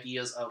the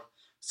ideas of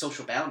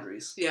social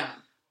boundaries. Yeah.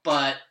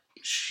 But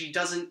she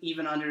doesn't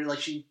even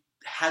she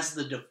has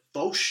the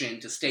devotion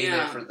to stay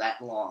there for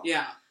that long.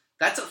 Yeah.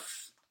 That's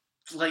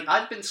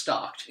I've been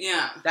stalked.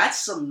 Yeah.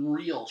 That's some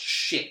real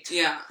shit.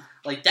 Yeah.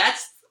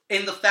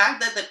 And the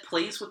fact that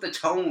plays with the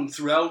tone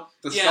throughout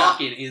the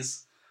stalking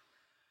is,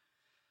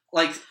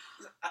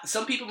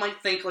 some people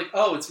might think,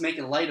 oh, it's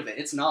making light of it.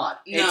 It's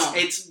not. No.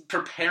 It's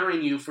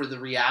preparing you for the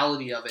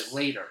reality of it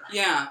later.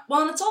 Yeah.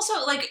 Well, and it's also,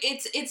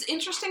 it's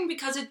interesting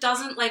because it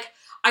doesn't,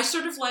 I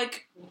sort of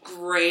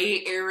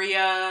gray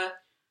area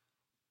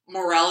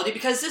morality,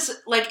 because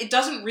this, it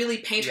doesn't really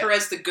paint her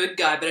as the good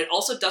guy, but it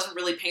also doesn't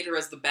really paint her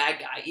as the bad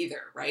guy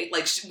either, right?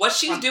 What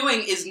she's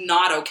doing is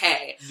not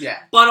okay. Yeah.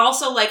 But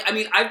also,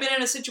 I've been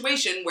in a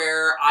situation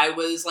where I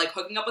was,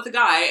 hooking up with a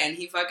guy, and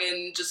he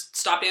fucking just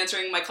stopped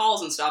answering my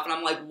calls and stuff, and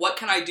I'm like, what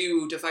can I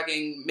do to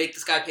fucking make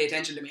this guy pay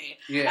attention to me?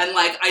 Yeah. And,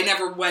 I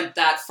never went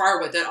that far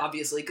with it,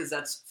 obviously, because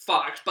that's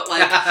fucked, but,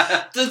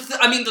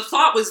 the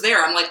thought was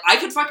there. I'm like, I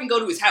could fucking go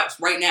to his house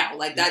right now.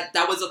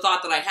 That was a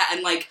thought that I had,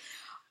 and,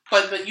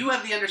 But you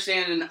have the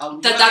understanding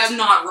of... That's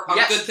not a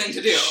good thing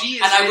to do.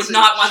 And I would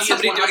not want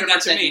somebody doing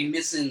that to me.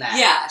 Missing that.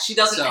 Yeah, she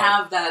doesn't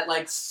have that,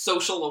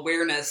 social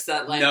awareness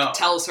that,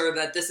 tells her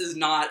that this is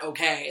not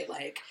okay.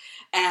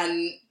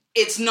 And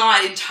it's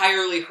not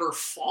entirely her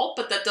fault,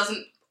 but that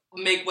doesn't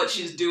make what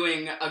she's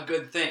doing a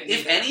good thing.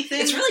 If anything,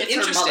 it's really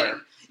interesting. Her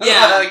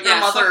mother. Yeah,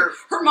 mother...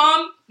 Her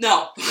mom?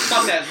 No.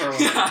 Fuck that for a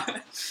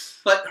woman.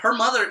 But her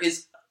mother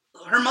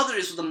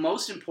is the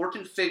most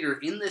important figure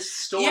in this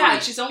story. Yeah,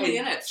 and she's only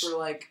in it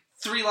for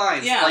 3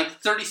 lines,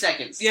 30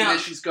 seconds, and then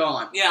she's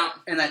gone. Yeah.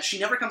 And that she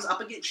never comes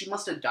up again. She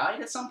must have died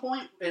at some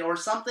point, or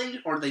something,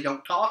 or they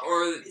don't talk.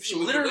 Or she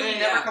literally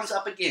never comes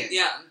up again.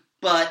 Yeah.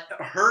 But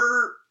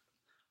her,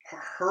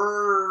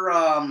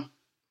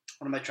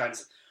 what am I trying to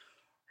say?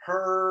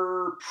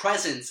 Her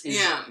presence is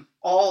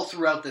all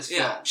throughout this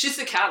film. She's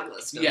the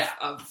catalyst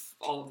of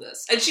all of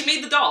this. And she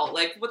made the doll.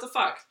 What the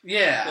fuck?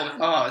 Yeah.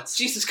 Woman. Oh, it's...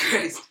 Jesus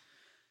Christ.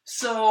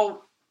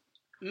 So,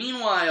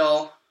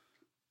 meanwhile...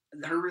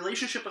 her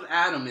relationship with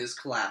Adam is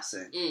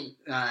collapsing.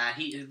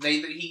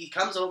 He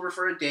comes over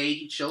for a date.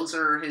 He shows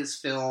her his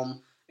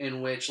film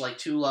in which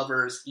 2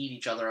 lovers eat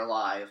each other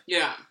alive.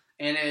 Yeah.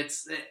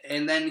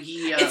 and then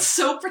he... it's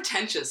so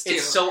pretentious, too.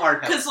 It's so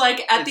art house. Because,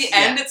 like, at the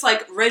end, it's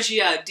like,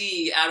 Regia,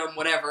 D, Adam,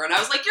 whatever. And I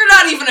was like, you're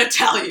not even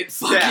Italian,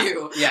 fuck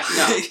you. Yeah,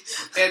 no.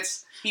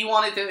 It's... He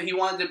wanted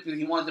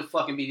to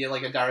fucking be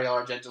like a Dario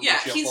Argento. Yeah,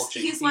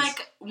 he's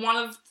like one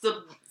of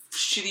the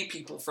shitty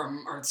people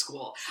from art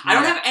school. I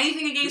don't have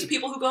anything against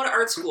people who go to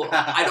art school.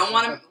 I don't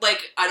want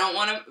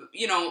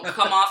to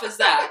come off as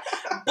that.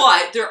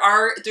 But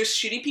there's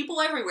shitty people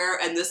everywhere,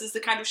 and this is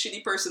the kind of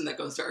shitty person that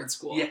goes to art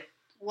school. Yeah.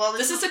 Well,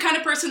 this is the kind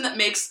of person that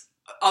makes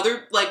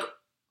other, like,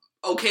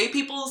 okay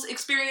people's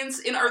experience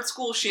in art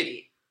school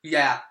shitty.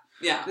 Yeah.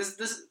 Yeah.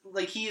 This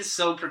like, he is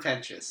so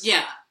pretentious.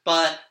 Yeah.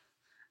 But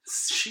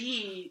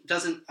she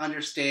doesn't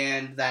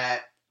understand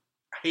that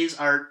his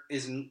art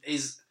is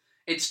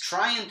it's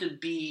trying to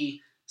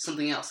be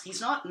something else. He's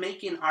not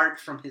making art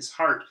from his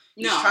heart.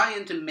 He's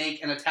trying to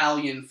make an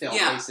Italian film,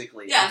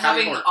 basically. Yeah, and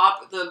having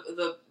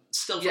the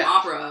still from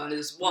opera on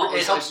his wall.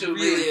 It helps to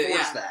really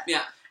reinforce that.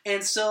 Yeah.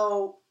 And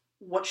so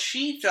what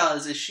she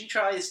does is she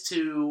tries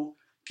to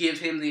give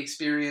him the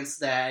experience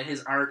that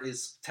his art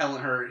is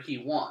telling her he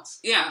wants.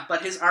 Yeah.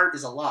 But his art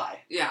is a lie.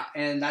 Yeah.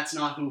 And that's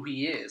not who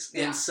he is.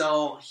 Yeah. And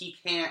so he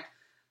can't...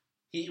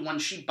 when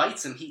she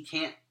bites him, he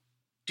can't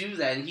do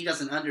that, and he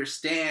doesn't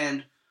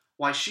understand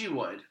why she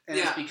would. And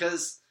it's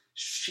because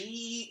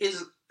she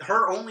is...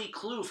 her only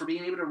clue for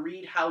being able to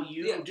read how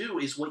you do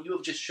is what you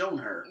have just shown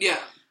her. Yeah.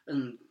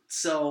 And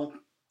so...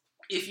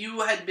 if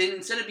you had been...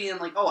 instead of being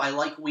like, oh, I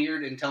like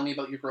weird and tell me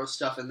about your gross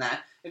stuff and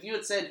that, if you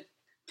had said,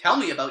 tell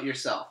me about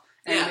yourself,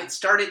 and it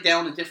started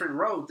down a different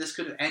road, this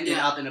could have ended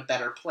up in a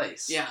better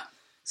place. Yeah.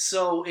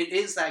 So it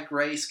is that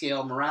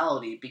grayscale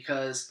morality,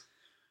 because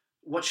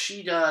what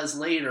she does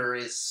later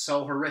is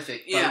so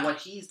horrific, but what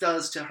he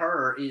does to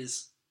her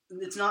is...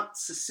 it's not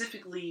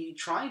specifically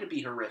trying to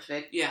be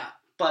horrific,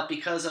 but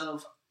because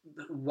of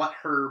what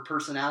her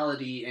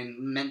personality and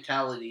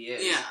mentality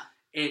is,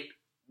 it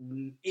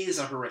is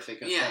a horrific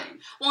thing.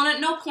 Well, and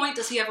at no point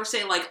does he ever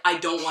say, like, I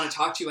don't want to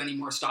talk to you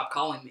anymore, stop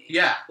calling me.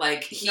 Yeah.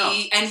 Like,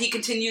 he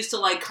continues to,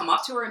 like, come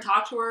up to her and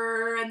talk to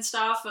her and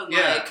stuff, and,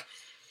 like,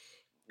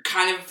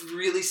 kind of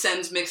really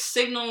sends mixed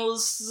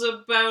signals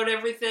about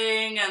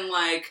everything, and,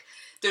 like,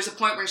 there's a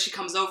point where she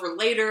comes over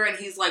later, and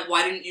he's like,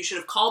 why didn't you should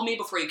have called me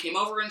before you came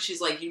over? And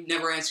she's like, you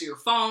never answer your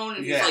phone,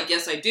 and he's like,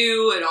 yes, I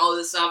do, and all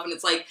this stuff, and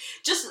it's like,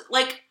 just,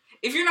 like,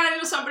 if you're not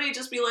into somebody,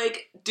 just be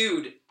like,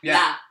 dude,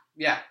 nah.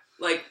 Yeah.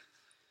 Like...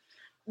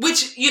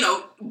 which,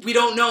 we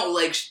don't know,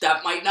 like,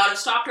 that might not have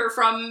stopped her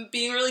from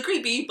being really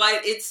creepy,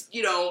 but it's,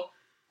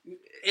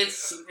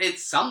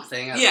 it's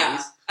something, at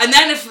least. And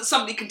then if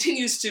somebody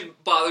continues to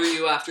bother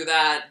you after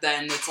that,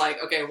 then it's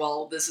like, okay,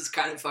 well, this is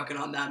kind of fucking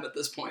on them at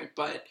this point,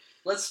 but...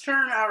 let's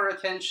turn our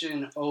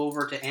attention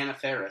over to Anna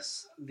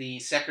Faris, the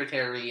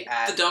secretary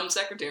at... the dumb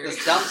secretary.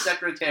 The dumb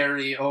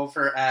secretary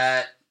over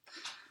at...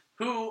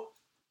 who...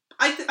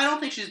 I don't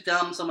think she's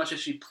dumb so much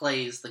as she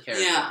plays the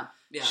character. Yeah.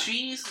 Yeah.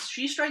 She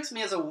strikes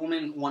me as a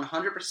woman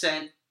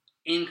 100%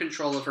 in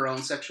control of her own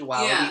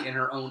sexuality and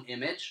her own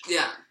image.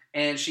 Yeah.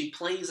 And she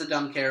plays a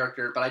dumb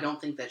character, but I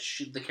don't think that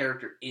the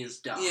character is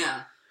dumb.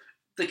 Yeah.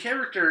 The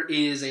character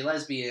is a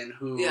lesbian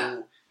who...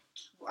 yeah.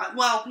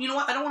 Well, you know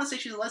what? I don't want to say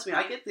she's a lesbian.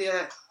 I get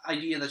the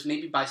idea that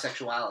maybe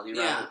bisexuality,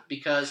 right?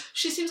 Because...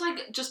 she seems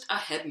like just a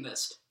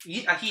hedonist.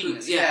 A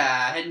hedonist,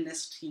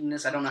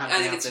 hedonist. I don't know how to pronounce it.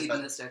 I think it's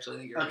hedonist, actually. I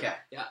think you're right.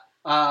 Yeah.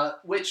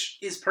 Which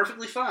is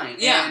perfectly fine.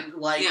 Yeah. And,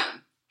 like... yeah.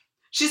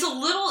 She's a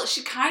little...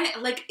 she kind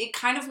of... like, it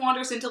kind of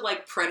wanders into,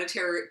 like,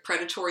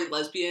 predatory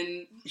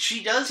lesbian...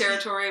 she does...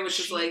 territory, which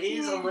is, like... she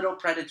is a little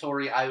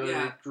predatory, I would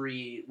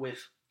agree,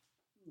 with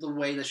the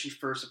way that she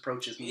first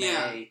approaches May.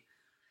 Yeah.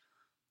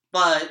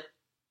 But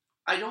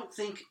I don't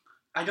think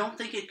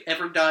it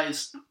ever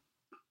dives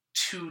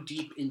too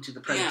deep into the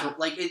predator. Yeah.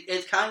 Like,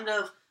 it kind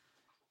of...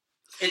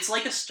 it's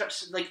like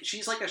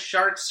she's like a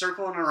shark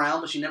circling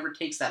around, but she never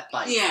takes that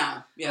bite.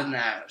 Yeah, yeah. And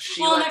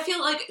and I feel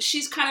like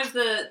she's kind of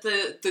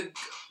the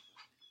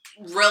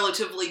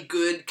relatively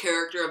good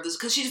character of this,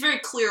 because she's very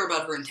clear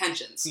about her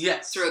intentions.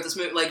 Yes. Throughout this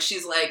movie, like,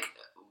 she's like,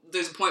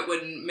 there's a point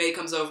when May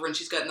comes over and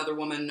she's got another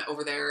woman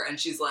over there, and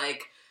she's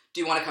like, do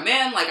you want to come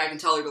in? Like, I can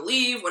tell her to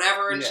leave,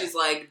 whatever. And she's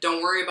like,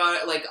 don't worry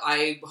about it. Like,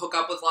 I hook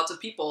up with lots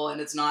of people,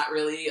 and it's not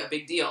really a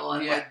big deal.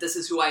 And, like, this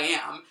is who I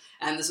am,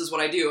 and this is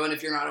what I do. And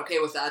if you're not okay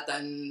with that,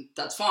 then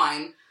that's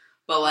fine.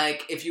 But,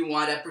 like, if you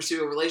want to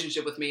pursue a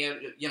relationship with me,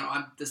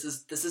 this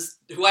is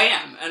who I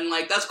am. And,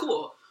 like, that's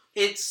cool.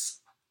 It's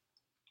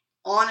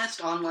honest,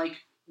 unlike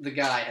the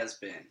guy has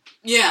been.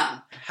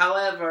 Yeah.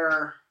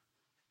 However,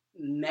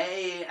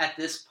 May, at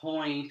this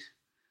point...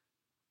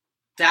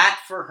 that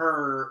for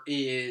her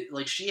is,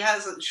 like, she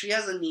has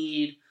a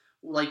need,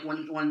 like,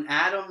 when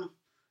Adam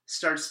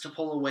starts to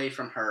pull away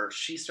from her,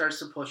 she starts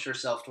to push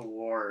herself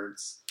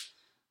towards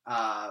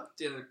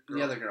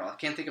the other girl. I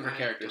can't think of her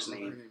character's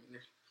name.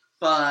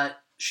 But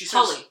she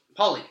starts...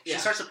 Polly. Yeah.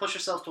 She starts to push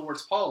herself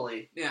towards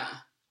Polly. Yeah.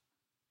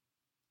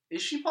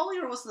 Is she Polly,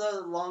 or was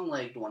the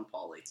long-legged one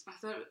Polly?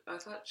 I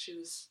thought she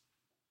was...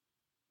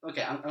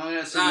 okay, I'm going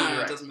to assume you're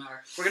right. It doesn't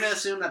matter. We're going to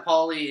assume that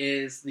Polly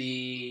is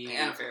the...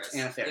 Anna Faris.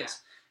 Yeah.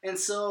 And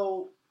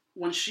so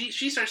when she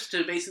starts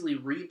to basically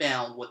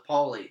rebound with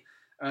Polly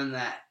on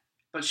that,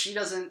 but she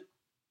doesn't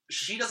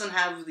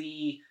have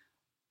the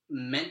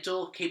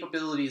mental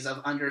capabilities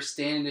of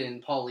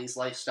understanding Polly's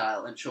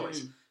lifestyle and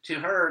choice. To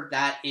her,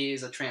 that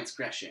is a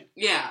transgression.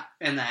 Yeah.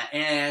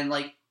 And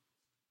like,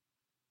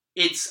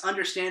 it's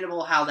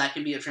understandable how that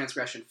can be a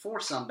transgression for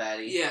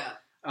somebody. Yeah.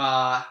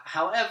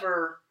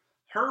 However,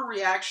 her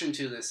reaction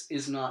to this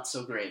is not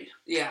so great.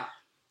 Yeah.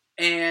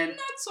 And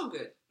not so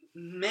good.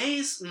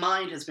 May's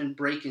mind has been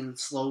breaking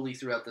slowly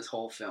throughout this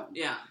whole film.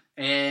 Yeah.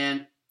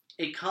 And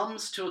it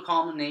comes to a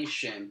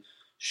culmination.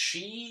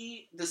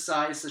 She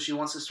decides that she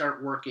wants to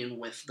start working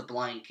with the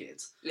blind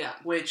kids. Yeah.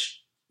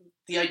 Which,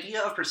 the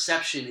idea of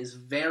perception is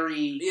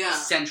very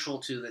central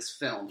to this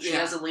film. She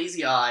has a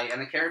lazy eye,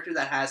 and a character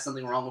that has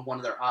something wrong with one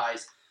of their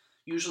eyes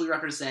usually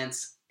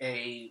represents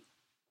a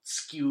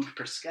skewed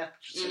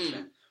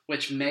perception,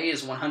 which May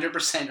is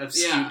 100% of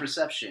skewed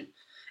perception.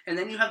 And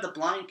then you have the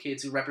blind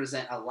kids who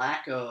represent a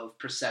lack of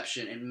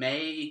perception, and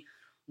May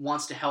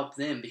wants to help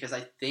them because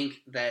I think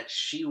that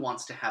she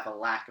wants to have a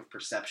lack of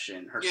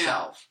perception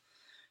herself.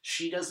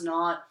 She does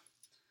not...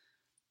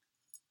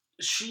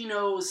 She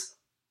knows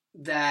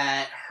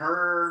that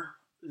her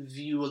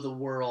view of the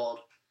world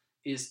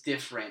is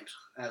different,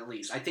 at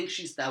least. I think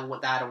she's that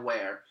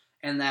aware.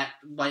 And that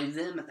by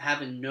them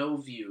having no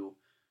view,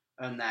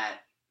 and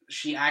that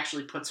she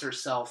actually puts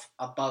herself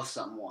above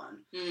someone,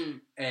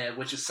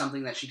 which is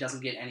something that she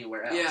doesn't get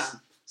anywhere else. Yeah.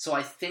 So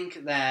I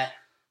think that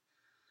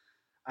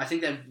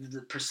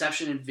the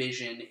perception and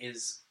vision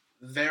is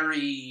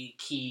very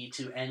key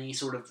to any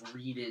sort of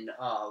reading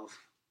of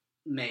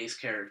May's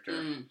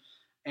character.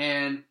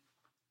 And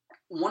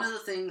one of the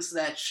things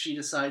that she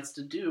decides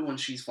to do when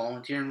she's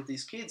volunteering with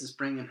these kids is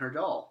bring in her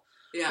doll.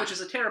 Yeah. Which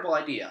is a terrible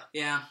idea.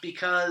 Yeah.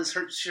 Because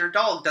her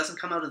doll doesn't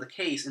come out of the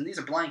case, and these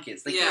are blind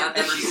kids. They can't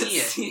ever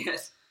see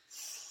it.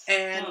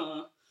 And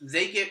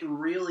they get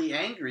really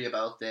angry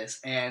about this,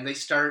 and they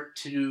start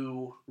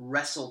to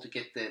wrestle to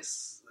get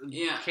this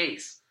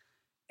case.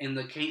 And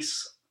the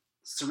case,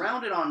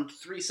 surrounded on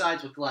 3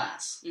 sides with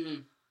glass,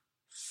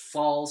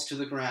 falls to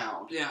the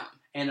ground. Yeah.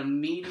 And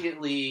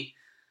immediately,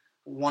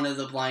 one of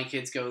the blind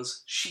kids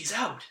goes, "She's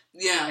out."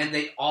 Yeah. And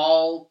they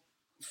all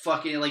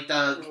fucking, like,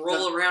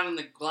 roll around in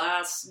the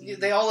glass.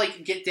 They all,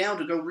 like, get down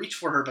to go reach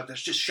for her, but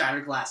there's just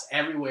shattered glass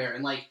everywhere.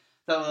 And, like,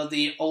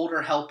 the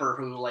older helper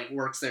who, like,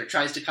 works there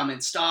tries to come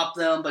and stop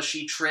them, but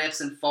she trips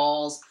and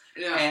falls.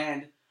 Yeah.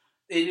 And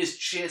it is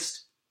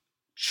just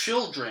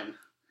children.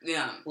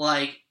 Yeah.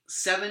 Like,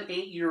 7,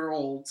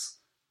 8-year-olds,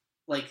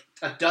 like,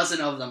 a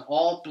dozen of them,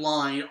 all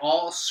blind,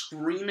 all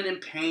screaming in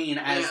pain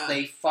as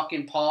they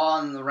fucking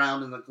paw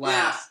around in the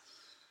glass. Yeah.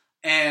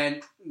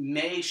 And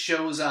May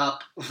shows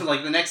up,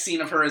 like, the next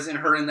scene of her is in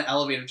the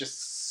elevator,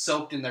 just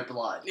soaked in their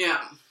blood.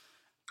 Yeah.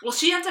 Well,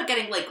 she ends up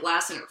getting, like,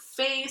 glass in her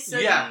face,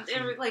 and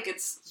like,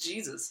 it's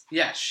Jesus.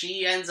 Yeah,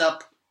 she ends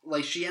up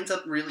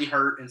really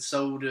hurt, and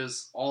so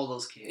does all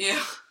those kids.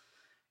 Yeah.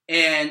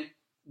 And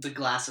the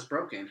glass is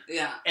broken.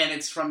 Yeah. And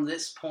it's from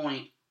this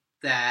point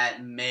that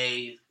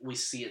we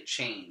see a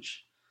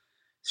change.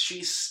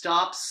 She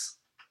stops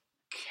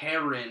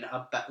caring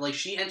about, like,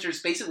 she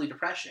enters basically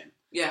depression.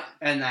 Yeah.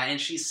 And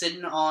she's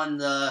sitting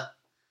on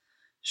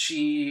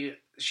she's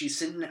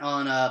sitting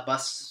on a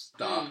bus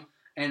stop,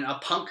 and a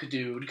punk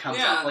dude comes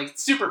up, like,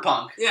 super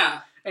punk.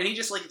 Yeah. And he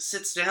just, like,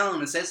 sits down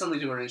and says something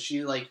to her, and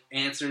she, like,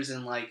 answers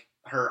in, like,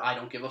 her "I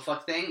don't give a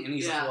fuck" thing, and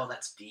he's like, "Well,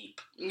 that's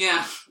deep."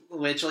 Yeah.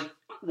 Which, like,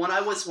 when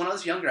I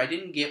was younger, I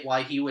didn't get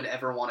why he would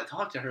ever want to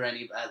talk to her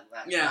after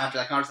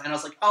that conversation. And I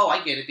was like, oh,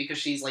 I get it, because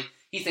she's, like,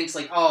 he thinks,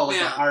 like, oh, like,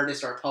 an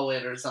artist or a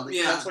poet or something.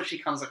 Yeah. That's what she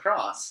comes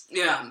across.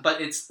 Yeah.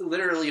 But it's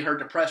literally her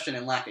depression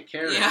and lack of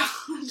caring. Yeah.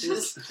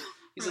 He's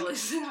really, like,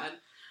 sad.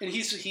 And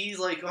he's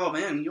like, "Oh,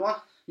 man, you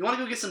want to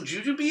go get some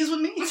jujubes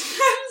with me?"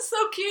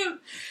 So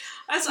cute.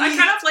 I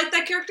kind of like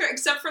that character,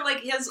 except for,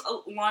 like, he has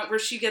a line where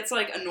she gets,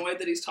 like, annoyed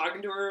that he's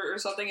talking to her or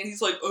something, and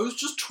he's like, "I was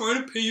just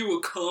trying to pay you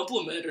a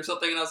compliment," or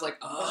something, and I was like,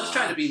 "Oh." I was just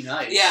trying to be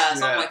nice. Yeah,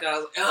 something like that. I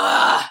was like,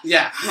 "Ugh."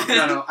 Yeah,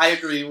 no, I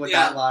agree with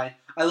that line.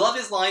 I love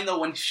his line, though,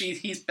 when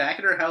he's back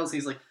at her house,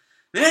 he's like,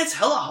 "Man, it's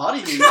hella hot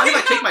in here. You mind if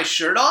I take my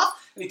shirt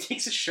off?" And he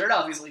takes his shirt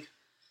off, he's like,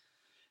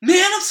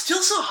 "Man, I'm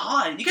still so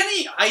hot. You got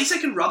any ice I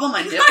can rub on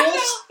my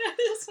nipples?"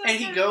 And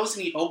he goes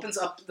and he opens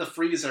up the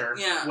freezer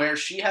where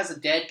she has a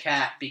dead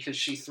cat because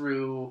she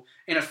threw,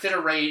 in a fit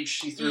of rage,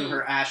 she threw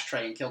her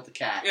ashtray and killed the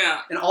cat.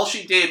 Yeah. And all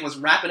she did was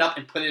wrap it up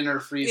and put it in her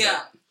freezer.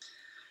 Yeah.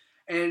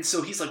 And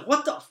so he's like,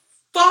 "What the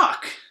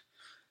fuck?"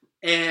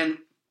 And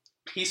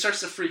he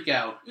starts to freak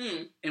out.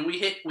 And we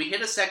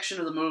hit a section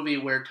of the movie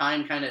where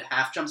time kind of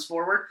half jumps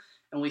forward,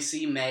 and we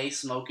see May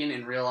smoking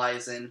and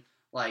realizing,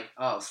 like,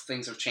 oh,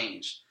 things have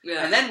changed.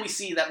 Yeah. And then we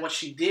see that what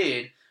she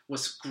did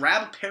was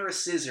grab a pair of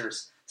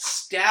scissors,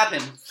 stab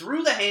him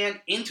through the hand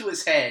into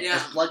his head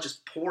as blood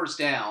just pours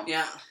down.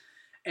 Yeah.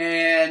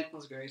 And that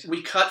was great.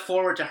 We cut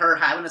forward to her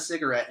having a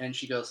cigarette, and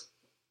she goes,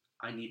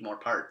 "I need more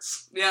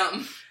parts."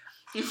 Yeah.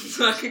 It's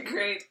fucking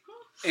great.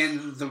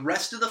 And the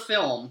rest of the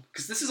film,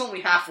 because this is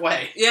only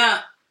halfway.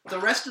 Yeah. the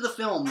rest of the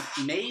film,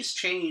 May's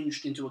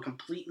changed into a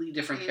completely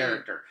different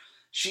character.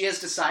 She has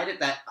decided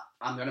that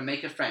I'm going to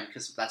make a friend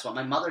because that's what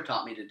my mother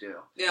taught me to do.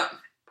 Yeah.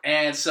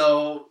 And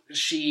so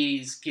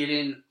she's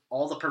getting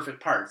all the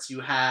perfect parts.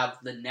 You have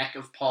the neck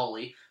of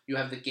Polly. You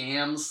have the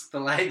gams, the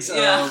legs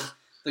of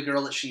the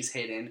girl that she's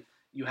hidden.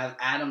 You have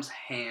Adam's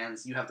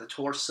hands. You have the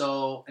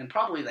torso and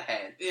probably the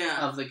head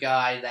of the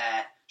guy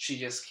that she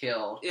just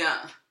killed.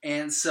 Yeah.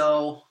 And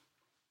so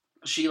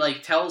she,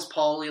 like, tells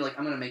Polly, like,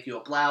 I'm going to make you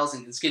a blouse,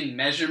 and it's getting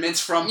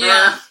measurements from her.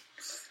 Yeah.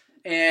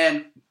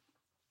 And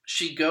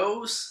she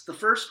goes, the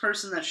first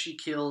person that she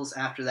kills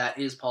after that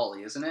is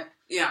Polly, isn't it?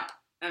 Yeah.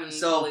 And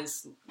so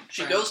Polly's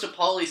she friend. goes to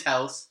Polly's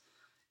house,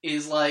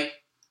 is like,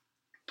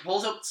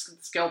 pulls out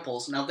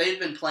scalpels. Now, they've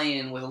been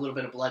playing with a little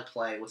bit of blood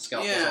play with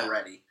scalpels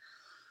already.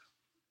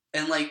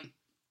 And, like,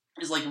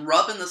 is, like,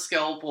 rubbing the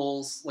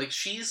scalpels. Like,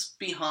 she's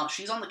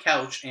on the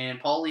couch, and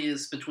Polly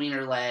is between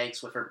her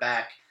legs with her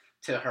back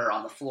to her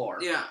on the floor.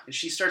 Yeah. And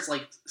she starts,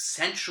 like,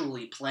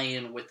 sensually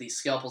playing with these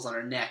scalpels on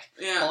her neck.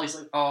 Yeah. Polly's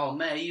like, oh,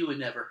 May, you would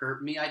never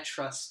hurt me. I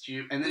trust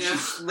you. And then she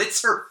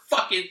slits her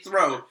fucking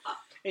throat.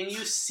 And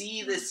you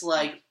see this,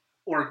 like,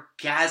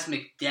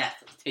 orgasmic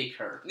death take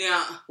her.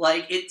 Yeah.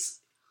 Like, it's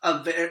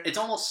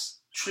almost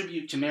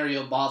tribute to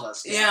Mario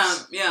Bava's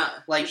death. Yeah.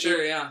 Like,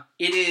 sure,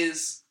 it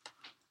is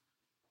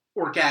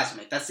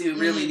orgasmic. That's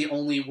really the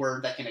only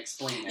word that can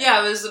explain it.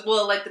 Yeah, it was,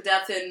 well, like the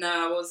death in,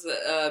 what was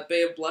it,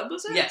 Bay of Blood,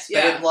 was it? Yes,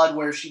 Bay of Blood,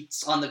 where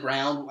she's on the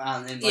ground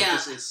and, like,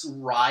 this is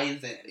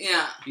writhing.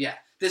 Yeah. Yeah.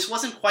 This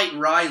wasn't quite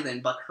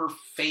writhing, but her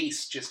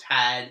face just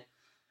had,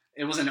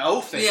 it was an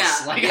O face.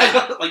 Yeah. Like,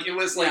 like, it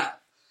was, like,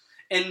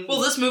 and... Well,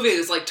 this movie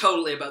is, like,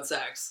 totally about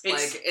sex.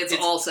 It's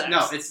all sex.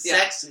 No, it's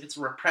sex, it's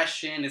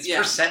repression, it's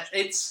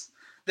perception,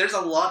 there's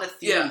a lot of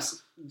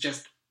themes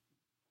just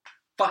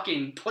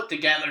fucking put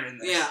together in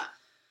this. Yeah.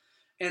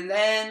 And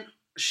then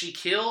she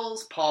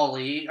kills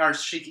Polly,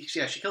 she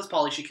kills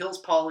Polly. She kills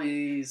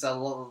Polly's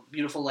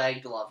beautiful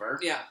legged lover.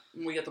 Yeah,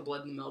 and we get the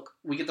blood in the milk.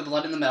 We get the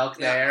blood in the milk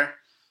there.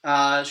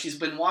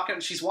 She's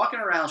walking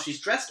around.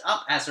 She's dressed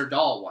up as her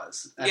doll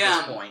was at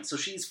this point. So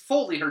she's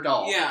fully her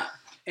doll. Yeah.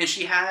 And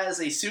she has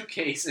a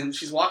suitcase, and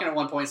she's walking at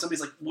one point. Somebody's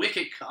like,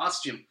 wicked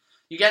costume.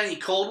 You got any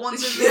cold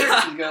ones in there?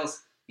 And she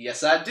goes,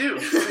 yes, I do.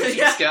 And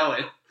keeps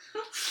going.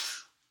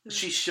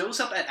 She shows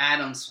up at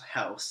Adam's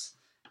house.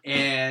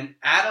 And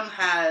Adam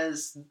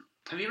has...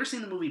 Have you ever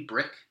seen the movie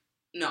Brick?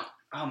 No.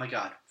 Oh my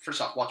god.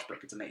 First off, watch Brick.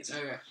 It's amazing.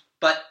 Okay.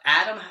 But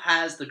Adam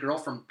has the girl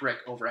from Brick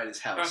over at his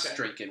house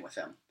drinking with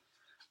him.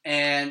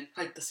 And...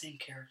 Like the same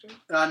character?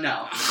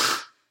 No.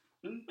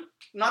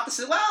 Not the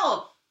same...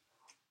 Well...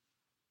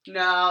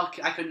 No,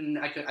 I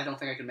don't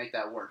think I could make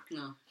that work.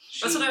 No.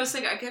 That's what I was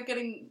thinking. I kept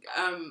getting...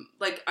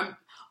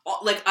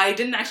 I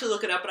didn't actually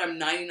look it up, but I'm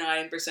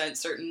 99%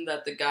 certain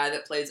that the guy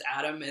that plays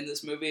Adam in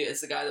this movie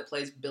is the guy that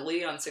plays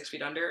Billy on 6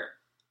 Feet Under,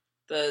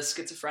 the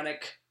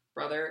schizophrenic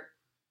brother.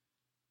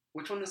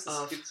 Which one is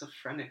the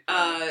schizophrenic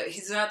brother?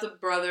 He's not the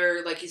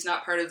brother, like, he's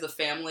not part of the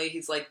family.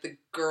 He's, like, the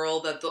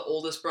girl that the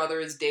oldest brother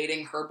is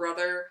dating her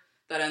brother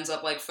that ends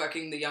up, like,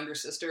 fucking the younger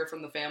sister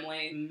from the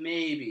family.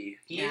 Maybe.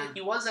 He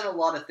was in a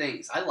lot of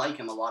things. I like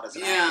him a lot as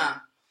an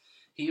actor.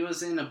 He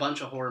was in a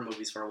bunch of horror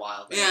movies for a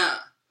while there.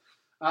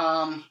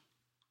 Yeah.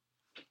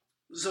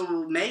 So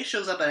May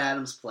shows up at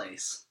Adam's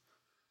place,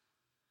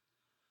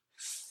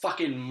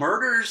 fucking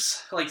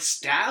murders, like,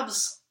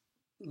 stabs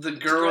the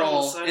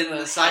girl in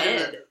the side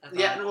of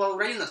the...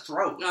 right in the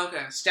throat.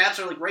 Okay. Stabs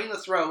her, like, right in the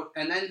throat,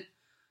 and then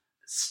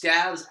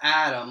stabs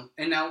Adam,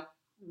 and now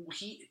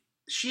she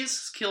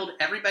has killed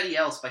everybody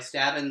else by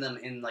stabbing them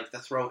in, like, the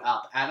throat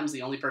up. Adam's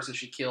the only person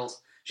she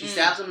kills. She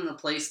stabs him in the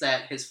place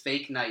that his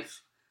fake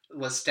knife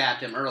was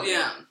stabbed him earlier.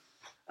 Yeah.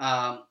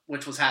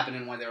 Which was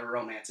happening when they were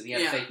romancing. He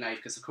had a fake knife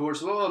because, of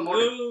course,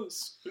 more.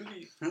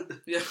 Spooky.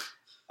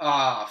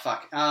 Oh,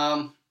 fuck.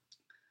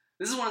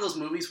 This is one of those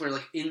movies where,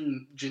 like,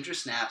 in Ginger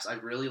Snaps, I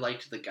really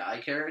liked the guy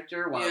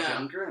character when I was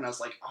younger, and I was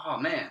like, oh,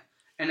 man.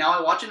 And now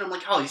I watch it, and I'm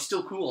like, oh, he's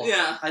still cool.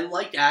 Yeah. I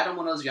liked Adam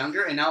when I was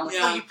younger, and now I'm like,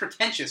 oh, you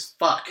pretentious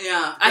fuck.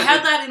 Yeah. I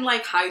had that in,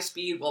 like, high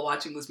speed while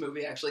watching this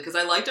movie, actually, because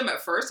I liked him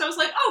at first. I was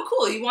like, oh,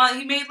 cool, he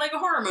made, like, a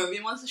horror movie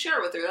and wants to share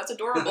it with her. That's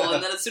adorable.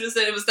 And then as soon as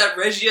it was that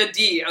Regia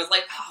D, I was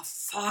like, oh,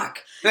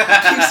 fuck.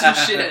 Piece of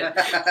shit.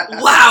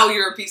 Wow,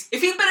 you're a piece.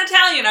 If he'd been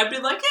Italian, I'd be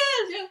like,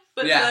 yeah.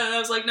 But I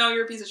was like, no,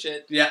 you're a piece of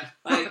shit. Yeah.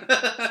 Like,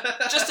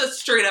 just a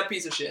straight up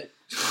piece of shit.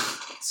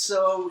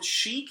 So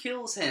she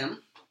kills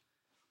him.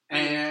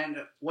 And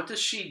what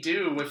does she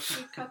do with...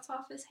 She cuts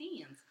off his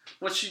hands.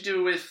 What's she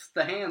do with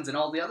the hands and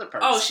all the other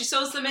parts? Oh, she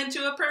sews them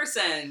into a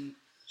person.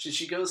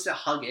 She goes to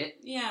hug it.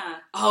 Yeah.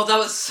 Oh, that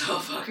was so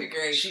fucking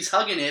great. She's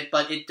hugging it,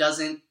 but it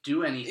doesn't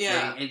do anything.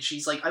 Yeah. And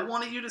she's like, I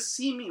wanted you to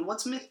see me.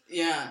 What's me?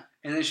 Yeah.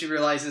 And then she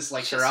realizes,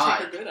 like, her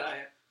eye. Her good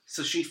eye.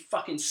 So she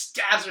fucking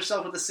stabs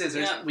herself with the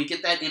scissors. Yeah. We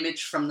get that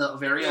image from the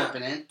very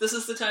opening. This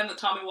is the time that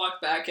Tommy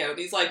walked back out.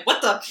 He's like,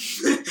 what the?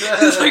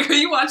 He's like, are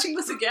you watching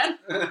this again?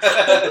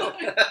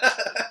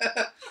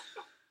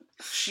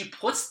 She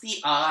puts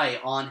the eye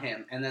on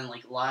him and then,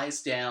 like,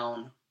 lies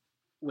down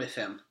with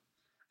him.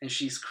 And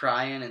she's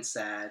crying and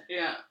sad.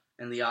 Yeah.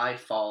 and the eye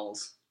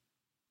falls,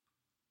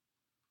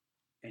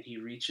 and he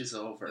reaches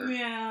over.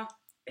 Yeah.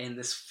 And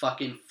this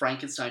fucking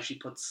Frankenstein she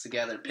puts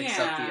together picks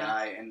up the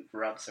eye and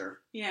rubs her.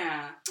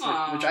 Yeah.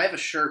 Which I have a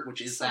shirt,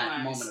 which is So that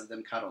nice. moment of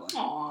them cuddling.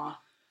 Aw.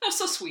 That's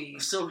so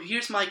sweet. So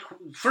here's my...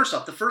 First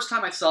off, the first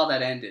time I saw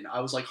that ending,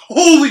 I was like,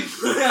 holy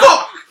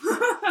fuck!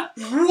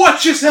 What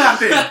just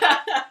happened?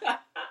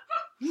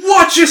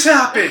 What just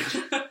happened?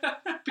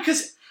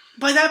 Because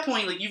by that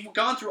point, like, you've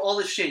gone through all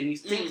this shit, and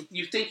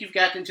you think you've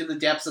gotten into the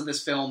depths of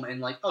this film, and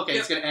like, okay,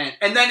 it's gonna end.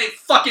 And then it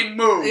fucking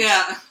moves!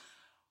 Yeah.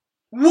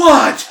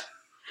 What?!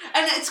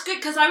 And it's good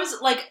because I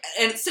was like,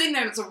 and it's sitting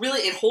there, and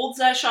it holds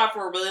that shot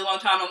for a really long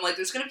time. I'm like,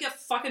 there's gonna be a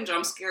fucking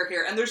jump scare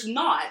here, and there's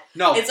not.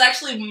 No. It's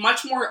actually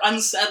much more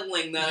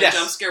unsettling than a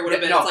jump scare would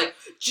have been. No. It's like,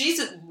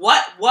 Jesus,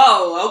 what?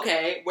 Whoa,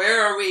 okay,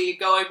 where are we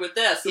going with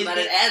this? And then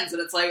it ends,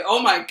 and it's like,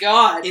 oh my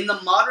god. In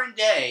the modern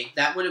day,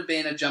 that would have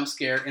been a jump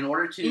scare in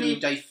order to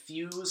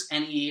diffuse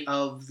any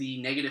of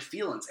the negative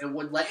feelings. It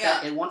would let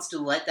it wants to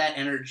let that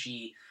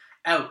energy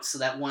out so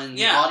that when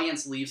the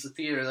audience leaves the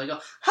theater, they go,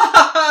 ha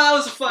ha ha, that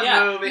was a fun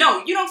movie.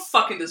 No, you don't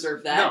fucking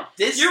deserve that.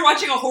 No, you're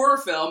watching a horror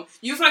film,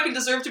 you fucking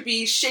deserve to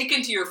be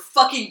shaken to your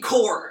fucking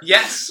core.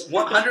 Yes,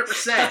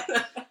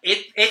 100%.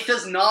 It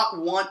does not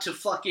want to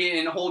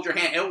fucking hold your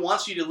hand. It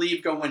wants you to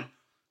leave going,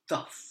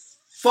 the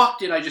fuck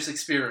did I just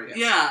experience?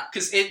 Yeah.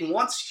 Because it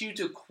wants you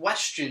to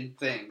question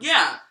things.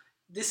 Yeah.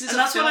 And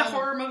that's what a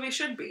horror movie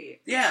should be.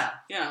 Yeah.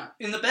 Yeah.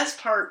 And the best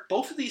part,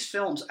 both of these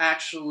films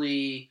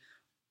actually...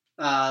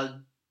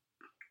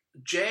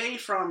 Jay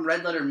from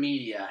Red Letter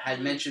Media had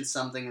mentioned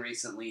something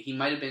recently. He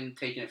might have been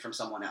taking it from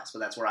someone else, but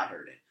that's where I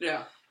heard it.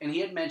 Yeah. And he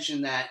had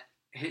mentioned that,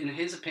 in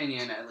his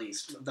opinion at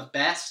least, the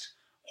best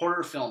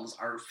horror films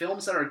are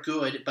films that are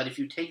good, but if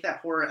you take that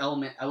horror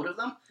element out of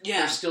them,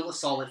 they're still a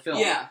solid film.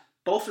 Yeah.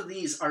 Both of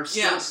these are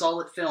still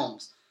solid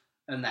films.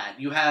 And that.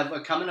 You have a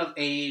coming of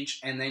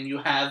age, and then you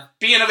have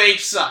being of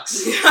age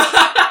sucks.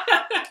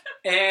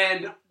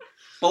 And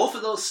both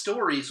of those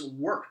stories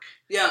work.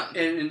 Yeah.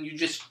 And you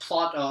just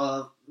plot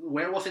a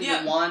werewolf into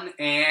one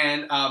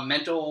and a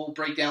mental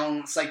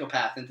breakdown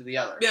psychopath into the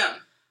other. Yeah.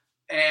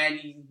 And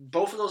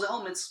both of those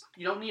elements,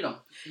 you don't need them.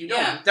 You don't.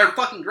 Yeah. They're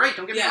fucking great,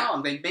 don't get me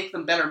wrong. They make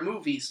them better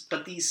movies,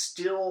 but these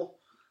still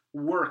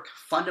work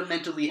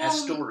fundamentally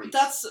as stories.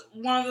 That's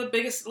one of the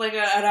biggest, like,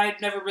 and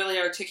I'd never really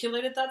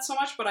articulated that so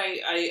much, but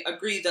I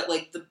agree that,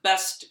 like, the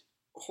best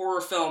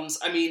horror films,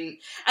 I mean,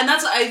 and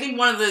that's, I think,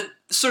 one of the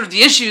sort of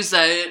the issues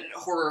that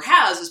horror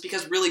has is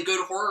because really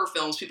good horror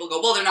films, people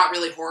go, well, they're not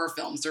really horror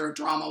films, they're a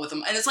drama with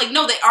them. And it's like,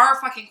 no, they are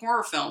fucking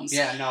horror films.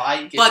 Yeah, no,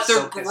 I get but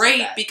they're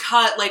great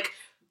because, like,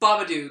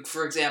 Babadook,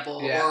 for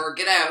example, or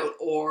Get Out,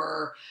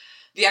 or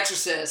The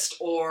Exorcist,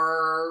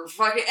 or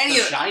fucking any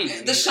of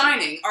The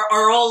Shining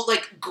are all,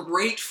 like,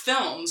 great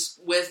films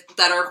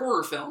that are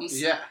horror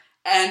films. Yeah.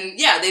 And,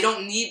 they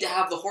don't need to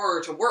have the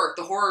horror to work.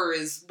 The horror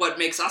is what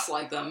makes us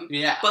like them.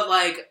 Yeah. But,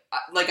 like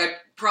I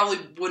probably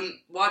wouldn't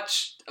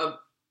watch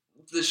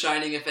The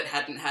Shining if it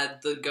hadn't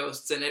had the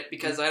ghosts in it,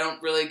 because I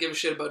don't really give a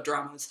shit about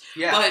dramas.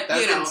 Yeah, but,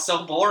 that's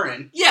so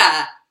boring.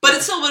 Yeah, but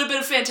it still would have been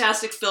a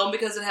fantastic film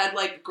because it had,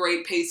 like,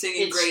 great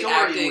pacing and great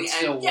acting.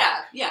 And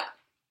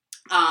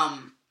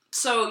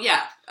So,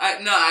 yeah.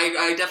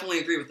 I definitely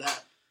agree with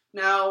that.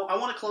 Now, I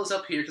want to close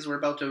up here because we're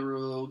about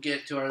to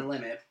get to our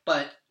limit,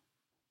 but...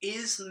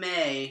 Is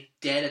May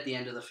dead at the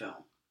end of the film?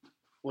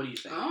 What do you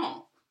think?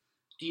 Oh.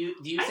 Do you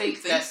think I didn't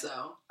think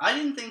so. I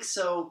didn't think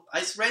so.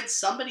 I read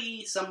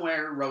somebody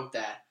somewhere wrote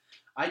that.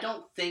 I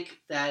don't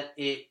think that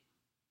it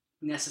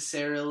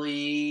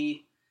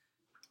necessarily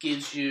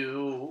gives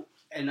you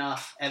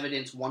enough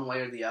evidence one way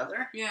or the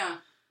other. Yeah.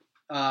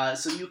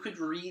 So you could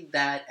read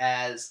that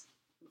as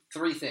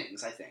three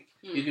things, I think.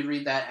 You could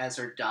read that as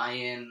her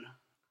dying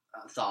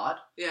thought.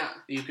 Yeah.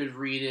 You could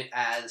read it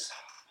as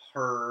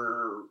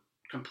her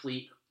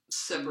complete...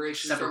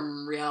 Separation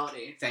from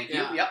reality. Thank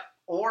you. Yep.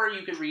 Or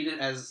you could read it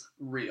as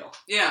real.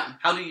 Yeah.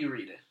 How do you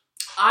read it?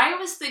 I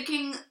was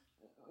thinking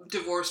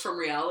divorce from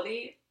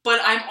reality,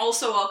 but I'm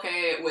also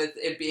okay with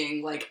it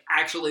being, like,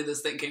 actually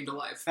this thing came to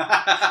life.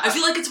 I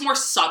feel like it's more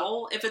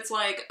subtle if it's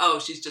like, oh,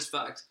 she's just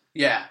fucked.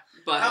 Yeah.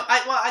 But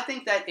I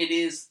think that it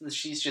is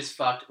she's just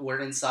fucked.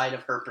 We're inside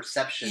of her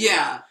perception.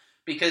 Yeah.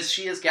 Because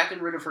she has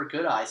gotten rid of her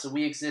good eye, so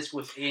we exist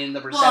within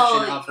the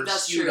perception of her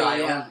skewed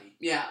eye only.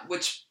 Yeah,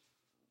 which...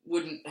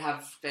 wouldn't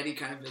have any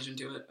kind of vision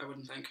to it, I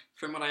wouldn't think,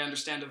 from what I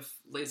understand of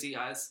lazy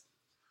eyes.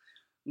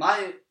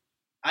 I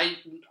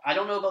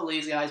don't know about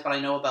lazy eyes, but I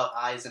know about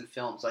eyes in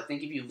film. So I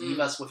think if you leave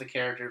us with a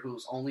character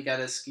who's only got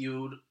a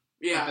skewed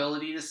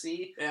ability to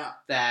see,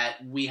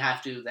 that we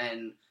have to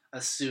then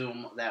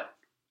assume that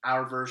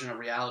our version of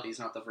reality is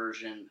not the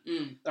version,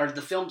 or the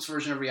film's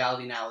version of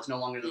reality now is no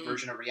longer the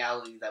version of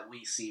reality that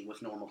we see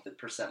with normal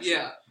perception.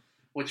 Yeah.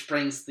 Which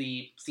brings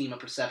the theme of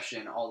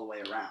perception all the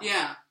way around.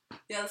 Yeah.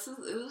 Yeah, it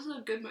was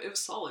a good. It was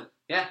solid.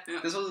 Yeah.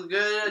 This was a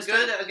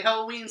good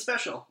Halloween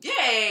special.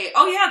 Yay!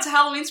 Oh yeah, it's a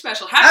Halloween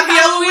special. Happy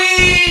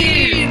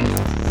Halloween!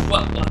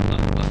 What?